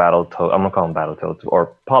many battle toads? I'm gonna call them battle toads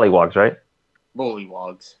or polywogs, right?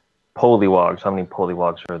 Bullywugs. Polywogs. How many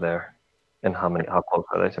polywogs are there, and how close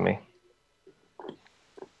are they to me?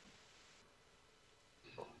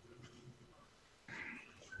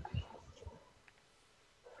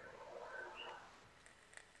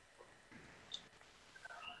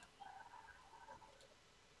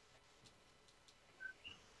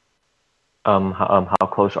 How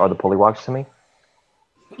close are the polywogs to me?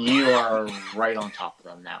 You are right on top of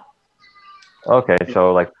them now. Okay,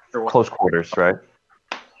 so like close quarters, right?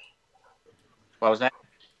 What was that?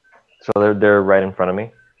 So they're right in front of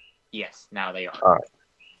me. Yes, now they are. All right.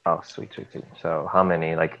 Oh, sweet. So how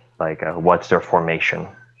many? What's their formation?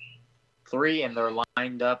 3, and they're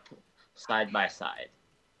lined up side by side.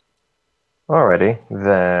 Alrighty,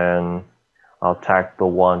 then I'll attack the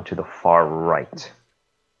one to the far right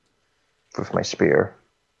with my spear.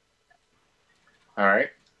 All right.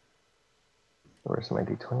 Where's my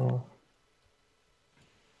d20?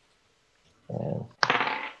 And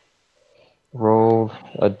roll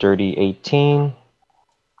a dirty 18.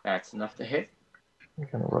 That's enough to hit. I'm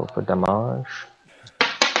gonna roll for damage.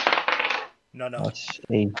 No. That's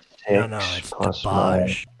 8, 6 No, it's plus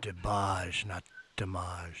my... Debaj, not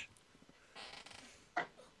damage.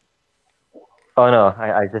 Oh no,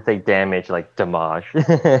 I just say damage like damage.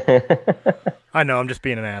 I know, I'm just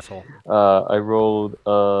being an asshole. I rolled.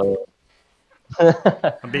 I'm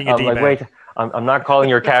being a D-bag. like, wait, I'm not calling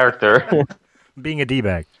your character. I'm being a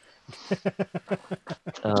D-bag.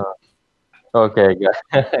 Okay,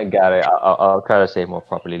 got it. I'll try to say it more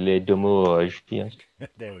properly. Le dommage. Yes.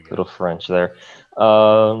 There we go. Little French there.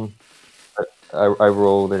 I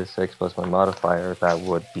rolled a 6 plus my modifier. That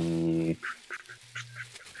would be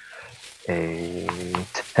a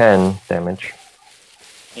 10 damage.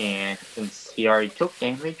 And since he already took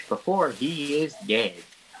damage before, he is dead.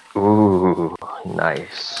 Ooh,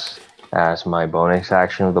 nice. As my bonus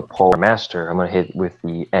action of the Polar Master, I'm going to hit with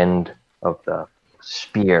the end of the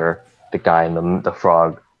spear the guy in the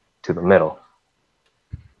frog to the middle.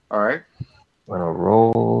 All right. I'm going to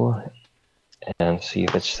roll and see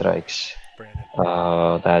if it strikes.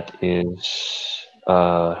 That is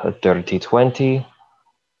a dirty 20.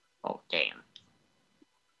 Oh, damn.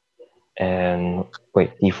 And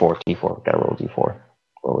wait, D4. Gotta roll D4.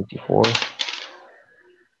 Roll a D4.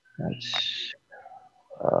 That's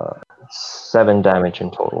 7 damage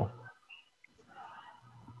in total.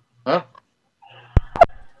 Huh?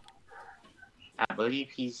 I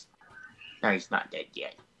believe he's not dead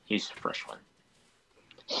yet. He's the first one.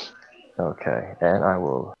 Okay, and I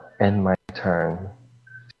will end my turn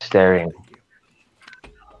staring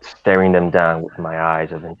them down with my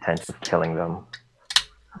eyes of intent of killing them.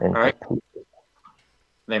 All right.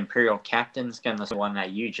 The Imperial Captain's gonna the one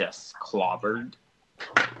that you just clobbered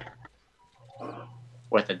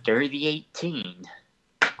with a dirty 18.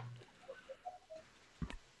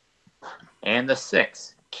 And the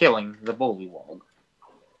 6, killing the bullywog.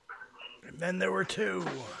 And then there were 2.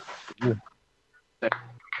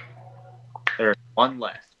 There's 1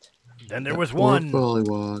 left. Then there was Poor 1.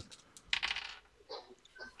 Bullywog.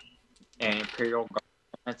 And Imperial Guard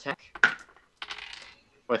attack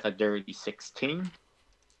with a dirty 16.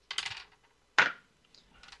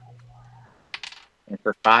 And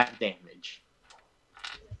for 5 damage.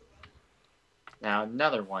 Now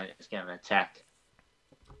another one is going to attack.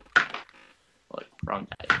 Wait, wrong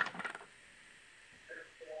die.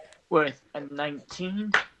 With a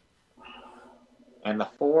 19. And the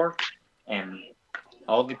 4. And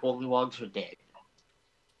all the bullywugs are dead.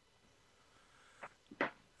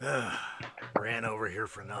 Ran over here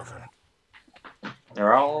for nothing.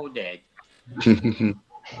 They're all dead.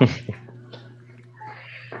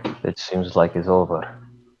 It seems like it's over.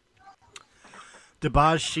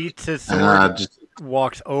 Dabaj sheaths his sword, Just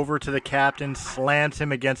walks over to the captain, slams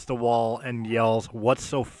him against the wall, and yells, "What's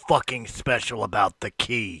so fucking special about the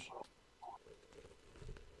key?"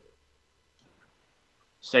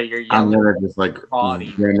 So you're I'm yelling. gonna just like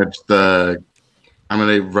Body. rummage the. I'm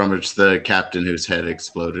gonna rummage the captain whose head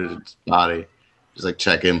exploded its body. Just like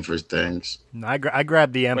check him for things. I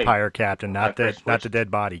grabbed the Empire captain, not Wait, the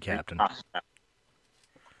dead body captain.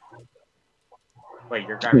 Wait,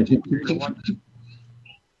 you're grabbing the Imperial one?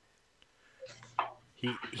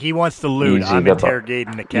 He wants the loot. Easy, I'm the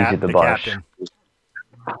interrogating the Bosch. captain.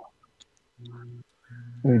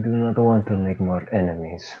 We do not want to make more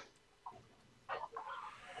enemies.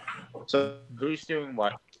 So who's doing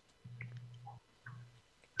what?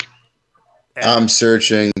 I'm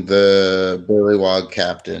searching the Bullywog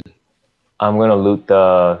captain. I'm gonna loot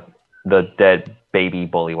the dead baby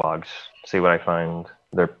bullywogs. See what I find.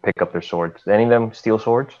 Pick up their swords. Any of them steal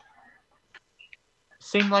swords?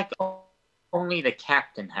 Seemed like only the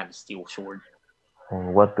captain had a steel sword.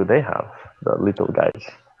 And what do they have? The little guys.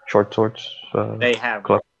 Short swords? They have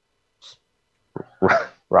Clo-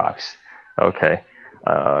 Rocks. Okay.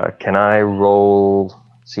 Can I roll,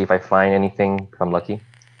 see if I find anything if I'm lucky?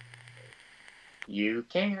 You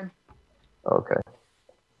can. Okay.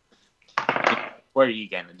 What are you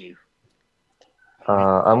gonna do?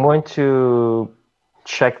 I'm going to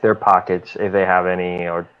check their pockets if they have any,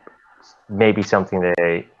 or maybe something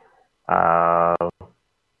they. All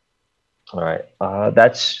right.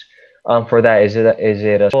 That's for that. Is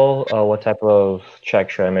it a full? What type of check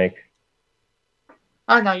should I make?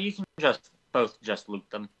 Oh no, you can just loot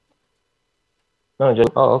them. No, just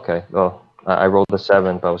okay. Well, I rolled a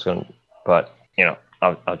 7, but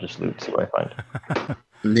I'll just loot, see what I find.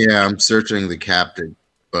 Yeah, I'm searching the captain,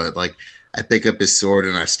 but like I pick up his sword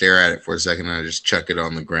and I stare at it for a second and I just chuck it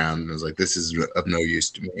on the ground and I was like, this is of no use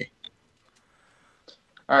to me.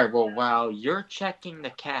 Alright, well while you're checking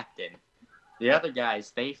the captain, the other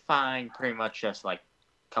guys, they find pretty much just like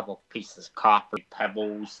a couple pieces of copper,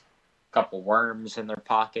 pebbles, a couple worms in their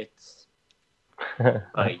pockets.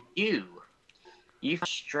 But you find a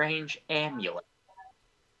strange amulet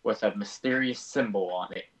with a mysterious symbol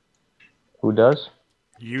on it. Who does?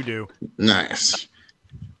 You do. Nice.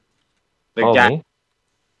 The Oh, guy me?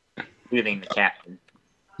 looting the captain.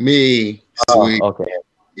 Me. Oh, Sweet. okay.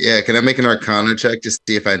 Yeah, can I make an Arcana check to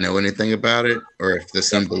see if I know anything about it or if the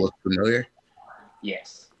symbol looks familiar?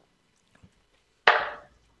 Yes.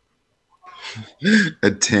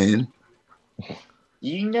 A 10.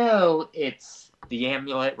 You know the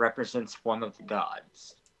amulet represents one of the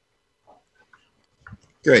gods.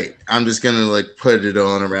 Great. I'm just gonna like put it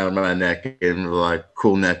on around my neck and like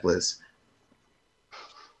cool necklace.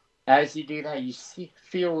 As you do that, you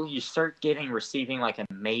start receiving like a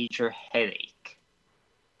major headache.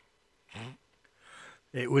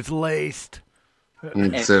 It was laced.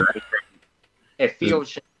 And And so it feels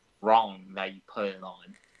just wrong that you put it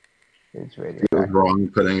on. It's ready. it was wrong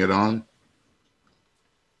putting it on.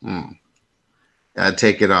 I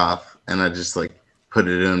take it off and I just like put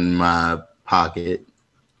it in my pocket.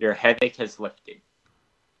 Your headache has lifted.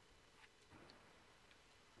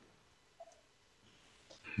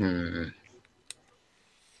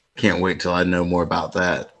 Can't wait till I know more about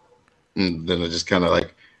that. And then I just kind of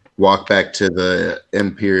like walk back to the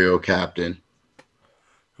Imperial captain.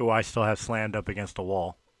 Who I still have slammed up against a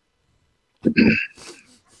wall.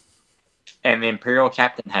 And the Imperial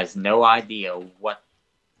captain has no idea what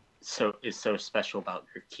is so special about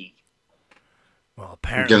your key. Well, I'm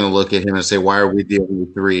apparently, gonna look at him and say, "Why are we the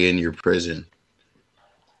only 3 in your prison?"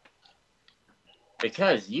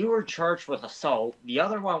 Because you were charged with assault, the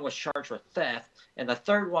other one was charged with theft, and the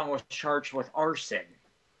third one was charged with arson.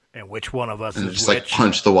 and which one of us And is just which? like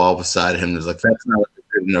punch the wall beside him. It's like that's not a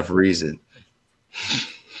good enough reason.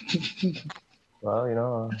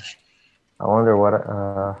 Well, I wonder what.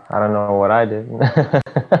 I don't know what I did.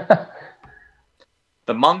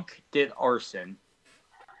 The monk did arson,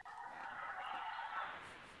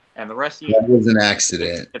 and the rest of you That was an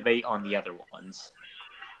accident. debate on the other ones.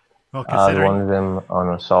 Well, The considering one of them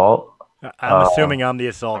on assault. I'm assuming I'm the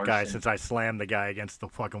assault guy arson. since I slammed the guy against the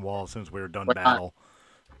fucking wall as soon as we were done What battle.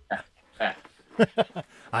 Eh,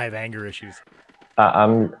 I have anger issues.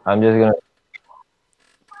 I'm just gonna.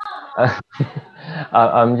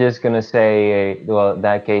 I'm just gonna say, well,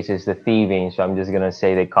 that case is the thieving, so I'm just gonna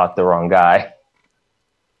say they caught the wrong guy.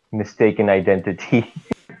 Mistaken identity.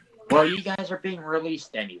 Well, you guys are being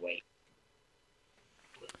released anyway.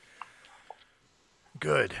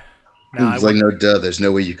 Good. Now, It's like, no duh, there's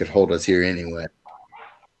no way you could hold us here anyway.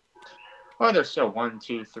 Well, there's still 1,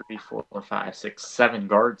 2, 3, 4, 5, 6, 7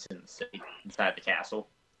 guards inside the castle.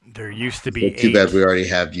 there used to be It's too 8. bad we already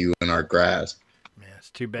have you in our grasp. Yeah, it's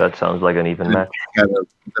too bad. That sounds like an even match. Then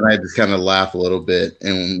I just kind of laugh a little bit,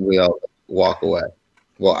 and we all walk away.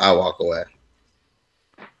 Well, I walk away.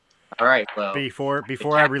 All right. Well, Before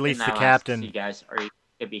I release the captain. You guys are you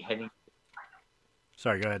gonna be heading?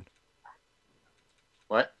 Sorry, go ahead.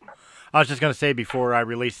 What? I was just gonna say before I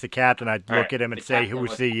release the captain, I'd All look right, at him and the say captain who's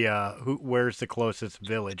was- the where's the closest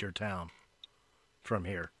village or town from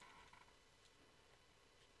here.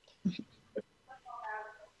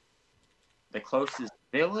 The closest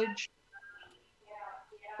village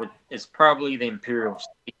is probably the Imperial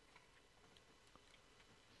City.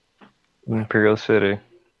 Imperial City.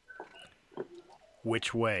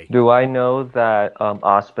 Which way? Do I know that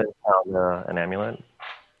Ospen found an amulet?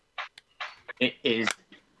 It is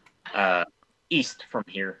east from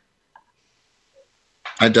here.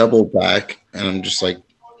 I double back, and I'm just like,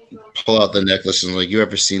 pull out the necklace, and like, you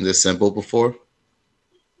ever seen this symbol before?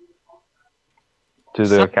 To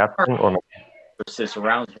the captain or no? Versus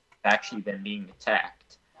around here have actually been being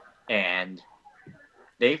attacked, and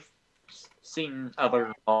they've seen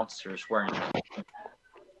other monsters wearing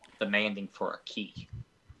demanding for a key.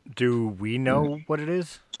 Do we know what it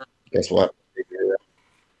is? Guess what?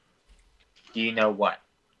 Do you know what?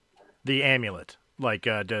 The amulet. Like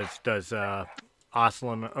does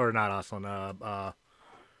Aslan or not Aslan?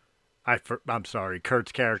 I'm sorry,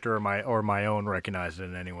 Kurt's character or my own recognize it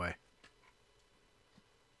in any way.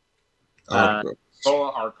 Roll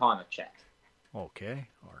an Arcana check. Okay,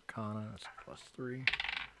 Arcana that's +3.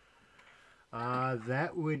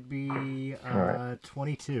 That would be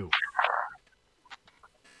 22.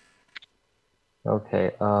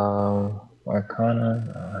 Okay.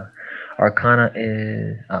 Arcana. Arcana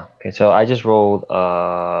is. Oh, okay. So I just rolled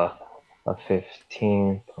a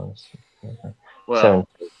 15 plus Well, 7.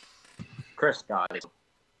 Chris got it.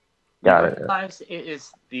 Got it. Realize it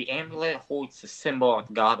is the amulet holds the symbol of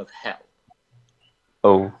the god of hell.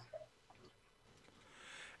 Oh.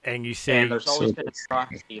 And you say And there's always been a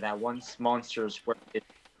prophecy that once monsters were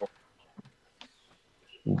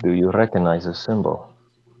Do you recognize the symbol?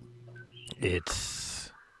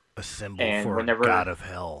 it's a symbol And for whenever- a god of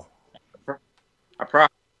hell. a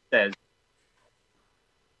prophecy says.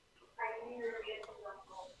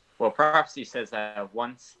 Well, prophecy says that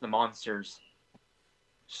once the monsters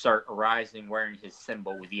start arising wearing his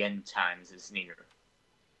symbol, the end times is near.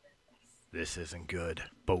 This isn't good.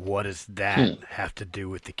 But what does that have to do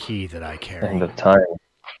with the key that I carry? End of time.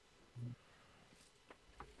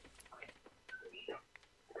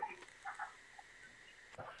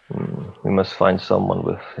 We must find someone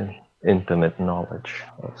with intimate knowledge.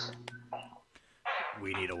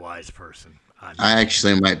 We need a wise person. I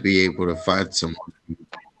actually might be able to find someone.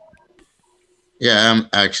 Yeah,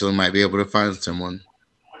 I actually might be able to find someone.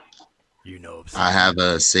 You know of I have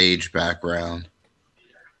a sage background.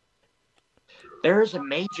 There is a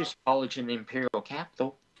mage's college in the Imperial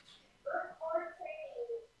capital.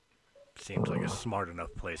 Seems like a smart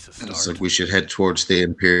enough place to It's start. like we should head towards the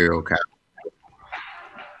Imperial capital.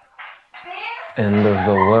 End of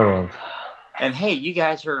the world. And hey, you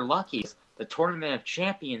guys are lucky. The Tournament of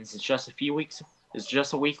Champions is just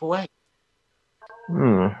a week away.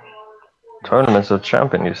 Tournaments of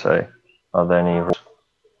champion, you say? Are there any?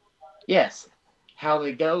 Yes. How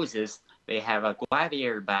it goes is they have a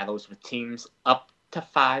gladiator battles with teams up to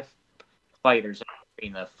 5 fighters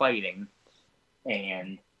in the fighting,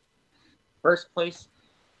 and first place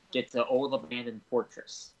gets an old abandoned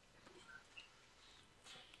fortress.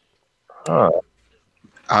 Oh,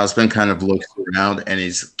 Osmond kind of looks around and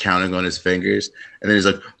he's counting on his fingers, and then he's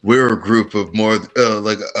like, "We're a group of more,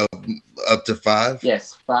 up to 5."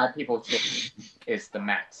 Yes, 5 people to is the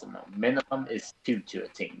maximum. Minimum is 2 to a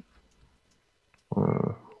team.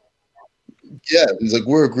 Yeah, he's like,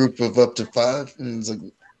 "We're a group of up to 5," and he's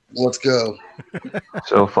like, Let's go.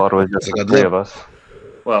 So far, it was just It's the like a three deal. of us.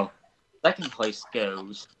 Well, second place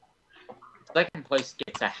gets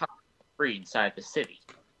a house free inside the city.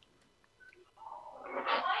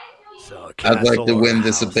 So a I'd like castle to or win a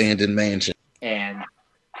this house. abandoned mansion. And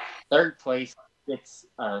third place gets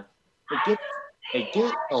they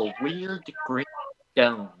get a weird green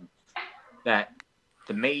stone that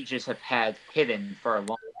the mages have had hidden for a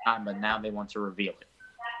long time, but now they want to reveal it.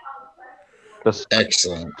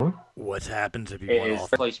 Excellent. What happens if you It won is all?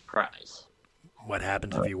 first place prize. What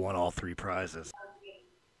happens if you won all 3 prizes?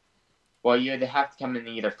 Well, you'd have to come in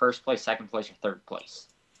either first place, second place, or third place.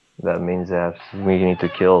 That means that we need to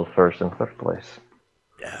kill first and third place.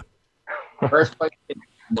 Yeah. First place,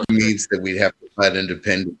 Means that we'd have to fight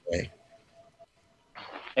independently.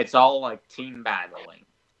 it's all like team battling.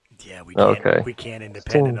 Yeah, we can't. Okay. We can't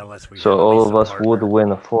independent unless we. So have at all least of a us partner. would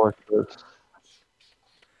win a fortress.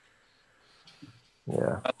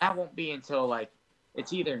 Yeah. But that won't be until like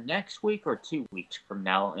it's either next week or 2 weeks from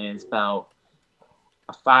now, and it's about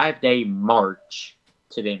a 5-day march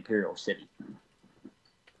to the Imperial City.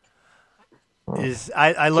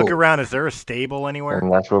 I look Cool. around. Is there a stable anywhere? And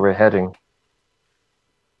that's where we're heading.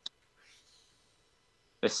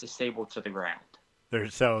 This is stable to the ground.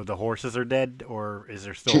 So the horses are dead, or is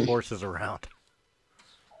there still horses around?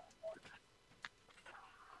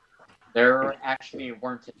 There actually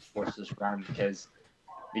weren't any horses around because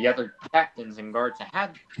the other captains and guards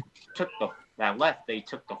that left, they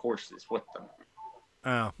took the horses with them.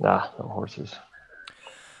 Oh, No horses.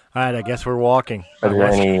 all right. I guess we're walking. Are My there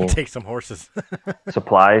wife's gonna any- take some horses.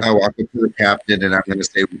 Supplies? I walk up to the captain and I'm going to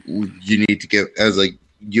say, you need to give, as like,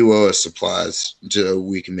 you owe us supplies so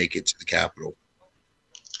we can make it to the capital.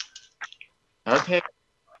 Okay,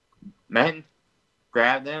 men,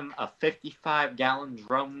 grab them a 55-gallon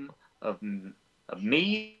drum of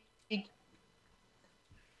mead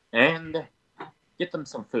and get them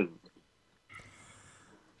some food.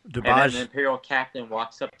 And then the Debaj, Imperial captain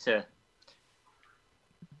walks up to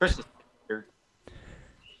Chris's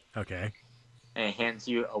okay. and hands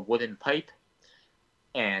you a wooden pipe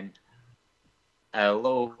and a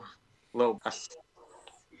little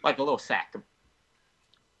sack.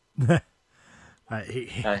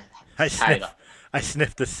 I Tied up.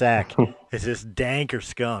 sniffed the sack. Is this dank or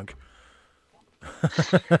skunk?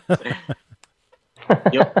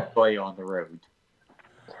 You'll enjoy on the road.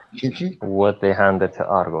 What they handed to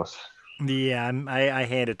Argos. Yeah, I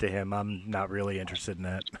hand it to him. I'm not really interested in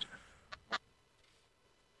that.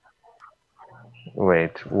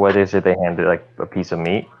 Wait, what is it they handed? Like a piece of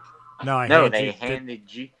meat? No, They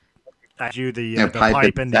handed you. I you the Yeah, pipe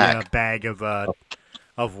pipe and and the sack. bag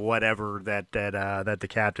of whatever that the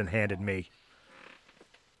captain handed me.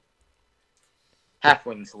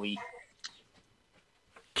 Halfling's leaf.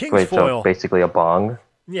 King's Wait, so foil. basically a bong?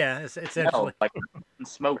 Yeah, essentially. No, like a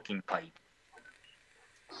smoking pipe.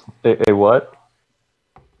 A what?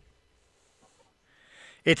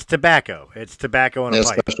 It's tobacco. It's tobacco in a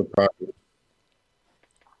That's pipe. special property.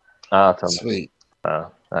 Ah, tell me. Sweet.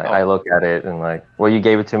 I look at it and like, well, you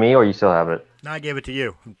gave it to me or you still have it? No, I gave it to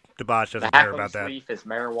you. Debauch The doesn't care about halfling's that. leaf is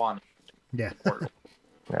marijuana. Yeah.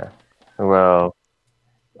 Yeah. Well,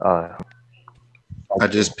 I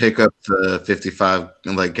just pick up the 55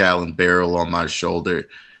 gallon barrel on my shoulder,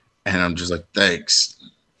 and I'm just like, thanks.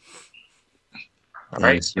 All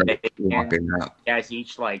right. And start And walking out. you guys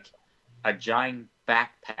each like a giant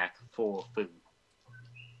backpack full of food.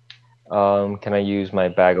 can I use my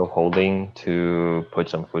bag of holding to put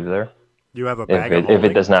some food there? You have a If bag of it, if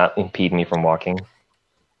holding? it does not impede me from walking.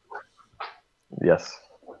 Yes.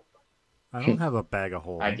 I don't have a bag of I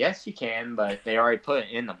holding. guess you can, but they already put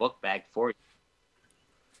it in the book bag for you.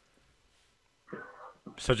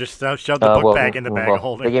 So just shove the book bag in the bag of They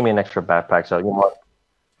holding. gave me an extra backpack, so you know what?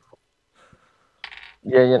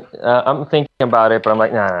 Yeah. I'm thinking about it, but I'm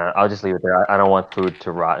like, nah, I'll just leave it there. I don't want food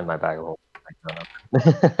to rot in my bag of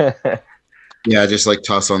holding. Yeah, I just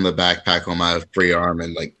toss on the backpack on my free arm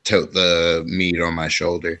and tote the meat on my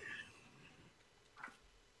shoulder.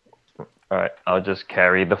 All right, I'll just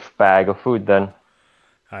carry the bag of food then.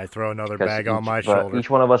 I throw another Because bag on my but shoulder. Each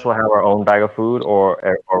one of us will have our own bag of food, or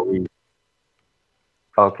we.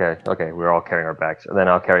 Okay, we're all carrying our bags. And then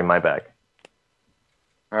I'll carry my bag.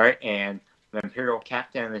 All right, and the Imperial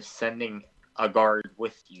captain is sending a guard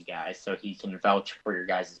with you guys so he can vouch for your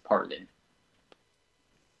guys' pardon.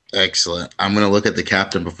 Excellent. I'm going to look at the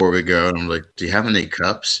captain before we go, and I'm like, do you have any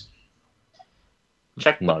cups?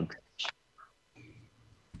 Check Mug.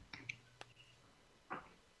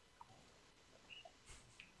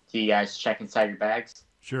 Do you guys check inside your bags?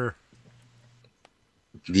 Sure.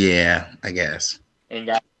 Yeah, I guess. And you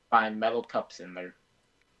guys find metal cups in there.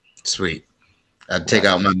 Sweet. I'd take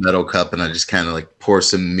out my metal cup and I just kind of like pour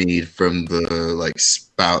some mead from the like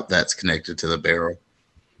spout that's connected to the barrel.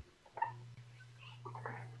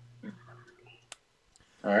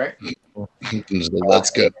 All right. Just go,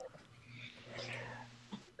 let's go.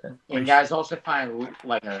 And you guys also find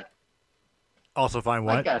like a Also find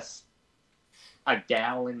what? like a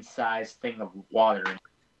gallon-sized thing of water.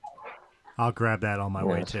 I'll grab that on my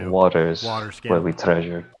way Yes, too. water is Water skin. what we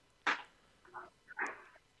treasure.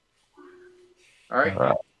 All right,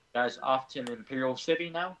 Alright. guys, off to the Imperial City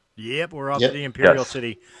now. Yep, we're off Yep. to the Imperial Yes.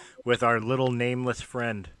 City with our little nameless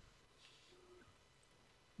friend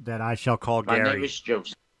that I shall call My name Gary. is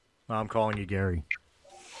Joseph. I'm calling you Gary.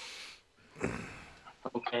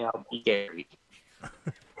 Okay, I'll be Gary.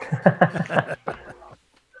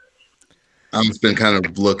 Osmond kind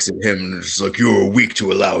of looks at him and is like, "You're weak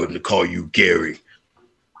to allow him to call you Gary."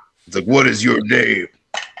 It's like, "What is your name?"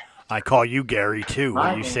 I call you Gary too.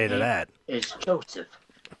 What do you say to that? It's Joseph.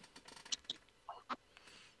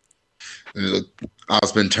 And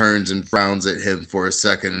Osmond turns and frowns at him for a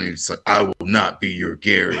second, and he's like, "I will not be your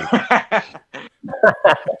Gary."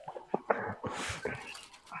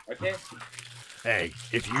 Okay. Hey,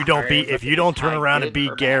 if you don't turn around and be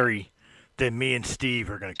Gary, then me and Steve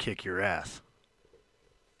are gonna kick your ass.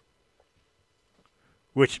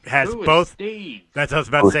 Which has Who is both. Steve? That's what I was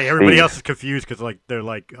about to say. Who's Everybody Steve? else is confused because they're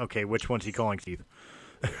like, okay, which one's he calling Steve?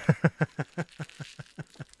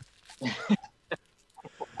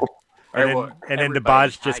 And then, Well, and then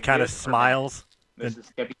everybody, Debaj just I kind of give her smiles. This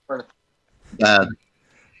is gonna be for Bad.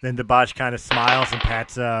 Then Debaj kind of smiles and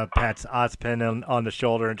pats Ozpin on the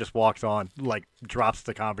shoulder and just walks on, like drops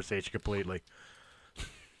the conversation completely.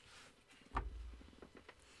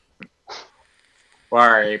 All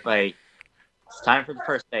right, everybody. It's time for the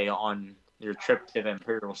first day on your trip to the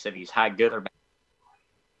Imperial Cities. Hi, good or bad?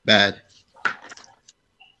 Bad.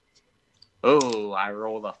 Oh, I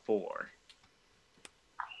rolled a 4.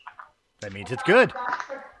 That means it's good.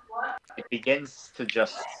 It begins to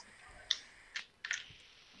just.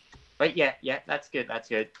 But yeah, that's good. That's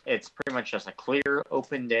good. It's pretty much just a clear,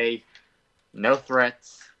 open day, no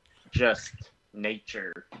threats, just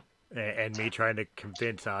nature. And me trying to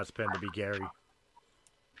convince Ozpin to be Gary.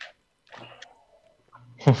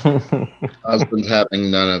 Osmond's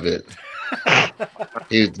having none of it.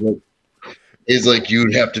 He's like,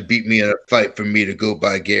 "You'd have to beat me in a fight for me to go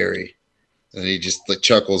by Gary." And he just like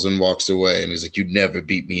chuckles and walks away. And he's like, "You'd never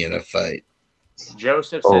beat me in a fight."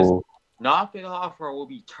 Joseph says, Oh, knock it off or we'll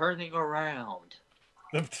be turning around.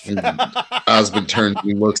 And Osmond turns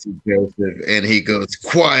and looks at Joseph, and he goes,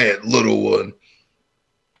 "Quiet, little one."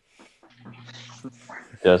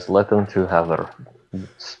 just let them two have their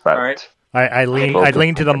spat. All right. I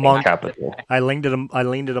lean to the monk. Capital. I lean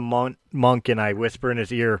to the monk and I whisper in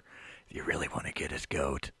his ear, "If you really want to get his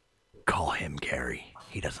goat, call him Gary.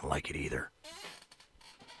 He doesn't like it either."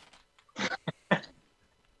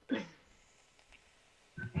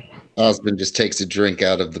 Osmond just takes a drink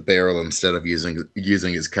out of the barrel instead of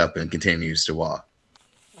using his cup and continues to walk.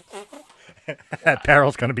 That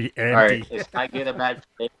barrel's gonna be All right. empty. Is I good or bad?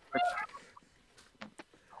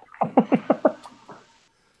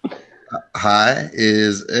 High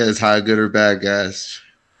is high good or bad, guys?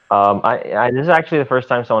 This is actually the first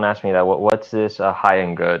time someone asked me that. What's this high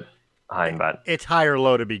and good, high and bad? It's high or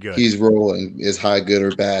low to be good. He's rolling. Is high good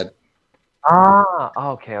or bad?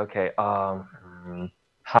 Okay.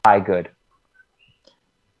 High good.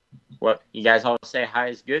 What? You guys all say high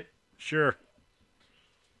is good? Sure.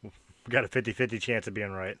 We got a 50-50 chance of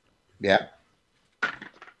being right. Yeah.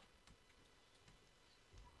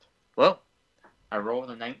 Well, I rolled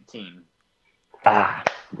a 19.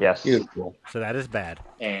 Yes. Beautiful. So that is bad.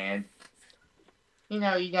 And, you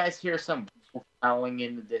guys hear some howling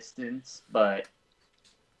in the distance, but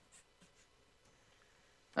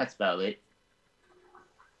that's about it.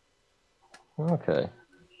 Okay.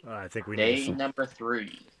 I think we Day need some. number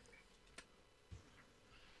 3.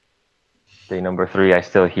 Day number 3, I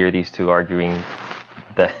still hear these two arguing.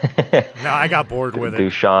 That No, I got bored with it.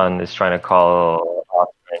 Dushan is trying to call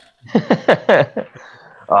Osprey.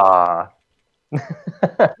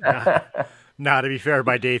 Nah, to be fair,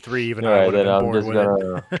 by day 3, even All I right, would have then been I'm bored just with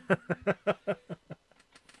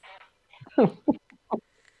gonna. it.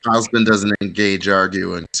 Osmond doesn't engage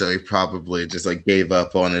arguing, so he probably just like gave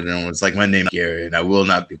up on it and was like, "My name's Gary, and I will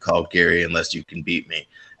not be called Gary unless you can beat me."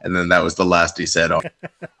 And then that was the last he said. On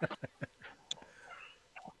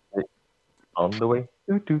the way.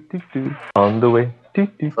 On the way.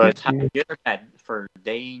 But how good or bad for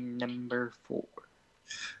day number 4?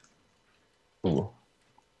 Ooh.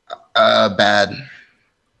 Bad.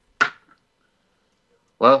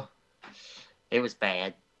 Well, it was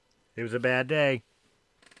bad. It was a bad day.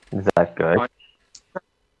 Is that good?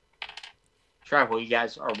 Travel, you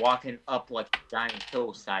guys are walking up like a giant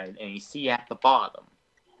hillside, and you see at the bottom,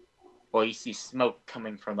 well, you see smoke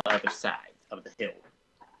coming from the other side of the hill.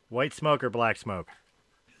 White smoke or black smoke?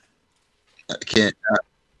 I can't.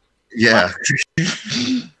 Yeah.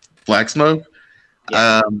 Black smoke?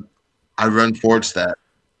 Yeah. I run towards that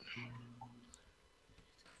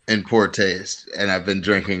in poor taste, and I've been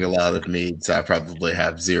drinking a lot of mead, so I probably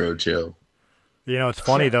have zero chill. You know, it's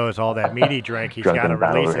funny though, is all that meat he drank, he's Drunken got to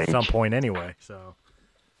battle release at some rage. point anyway. So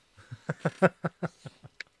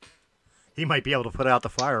he might be able to put out the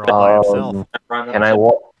fire all by himself. Can I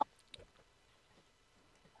walk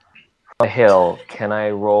a hill? Can I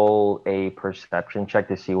roll a perception check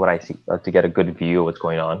to see what I see, to get a good view of what's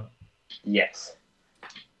going on? Yes.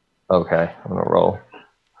 Okay, I'm gonna roll.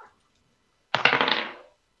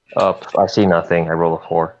 I see nothing. I roll a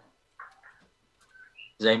 4.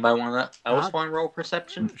 Does anybody want to roll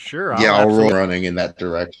perception? Sure. Yeah, I'll roll absolutely- running in that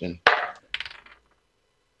direction.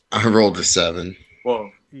 I rolled a 7.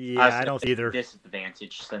 Well, Yeah, I don't either.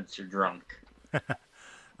 Disadvantage since you're drunk.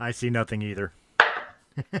 I see nothing either.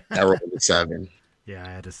 I rolled a 7. Yeah, I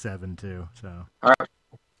had a 7 too. So You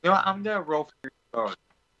know what? I'm gonna roll for your guard.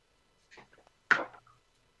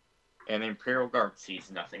 And Imperial Guard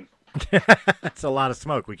sees nothing. that's a lot of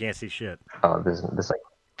smoke. We can't see shit. Oh, this like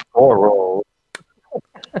 4 rolls.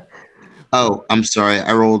 Oh, I'm sorry.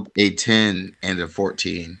 I rolled a 10 and a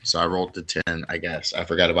 14. So I rolled the 10, I guess. I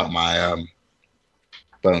forgot about my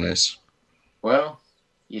bonus. Well,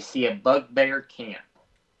 you see a bugbear camp.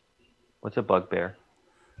 What's a bugbear?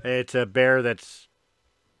 It's a bear that's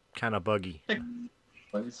kind of buggy.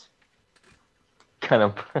 Please. Kind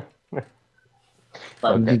of.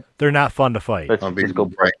 Bugbear. Okay. They're not fun to fight. Let's I'll be just go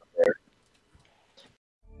right.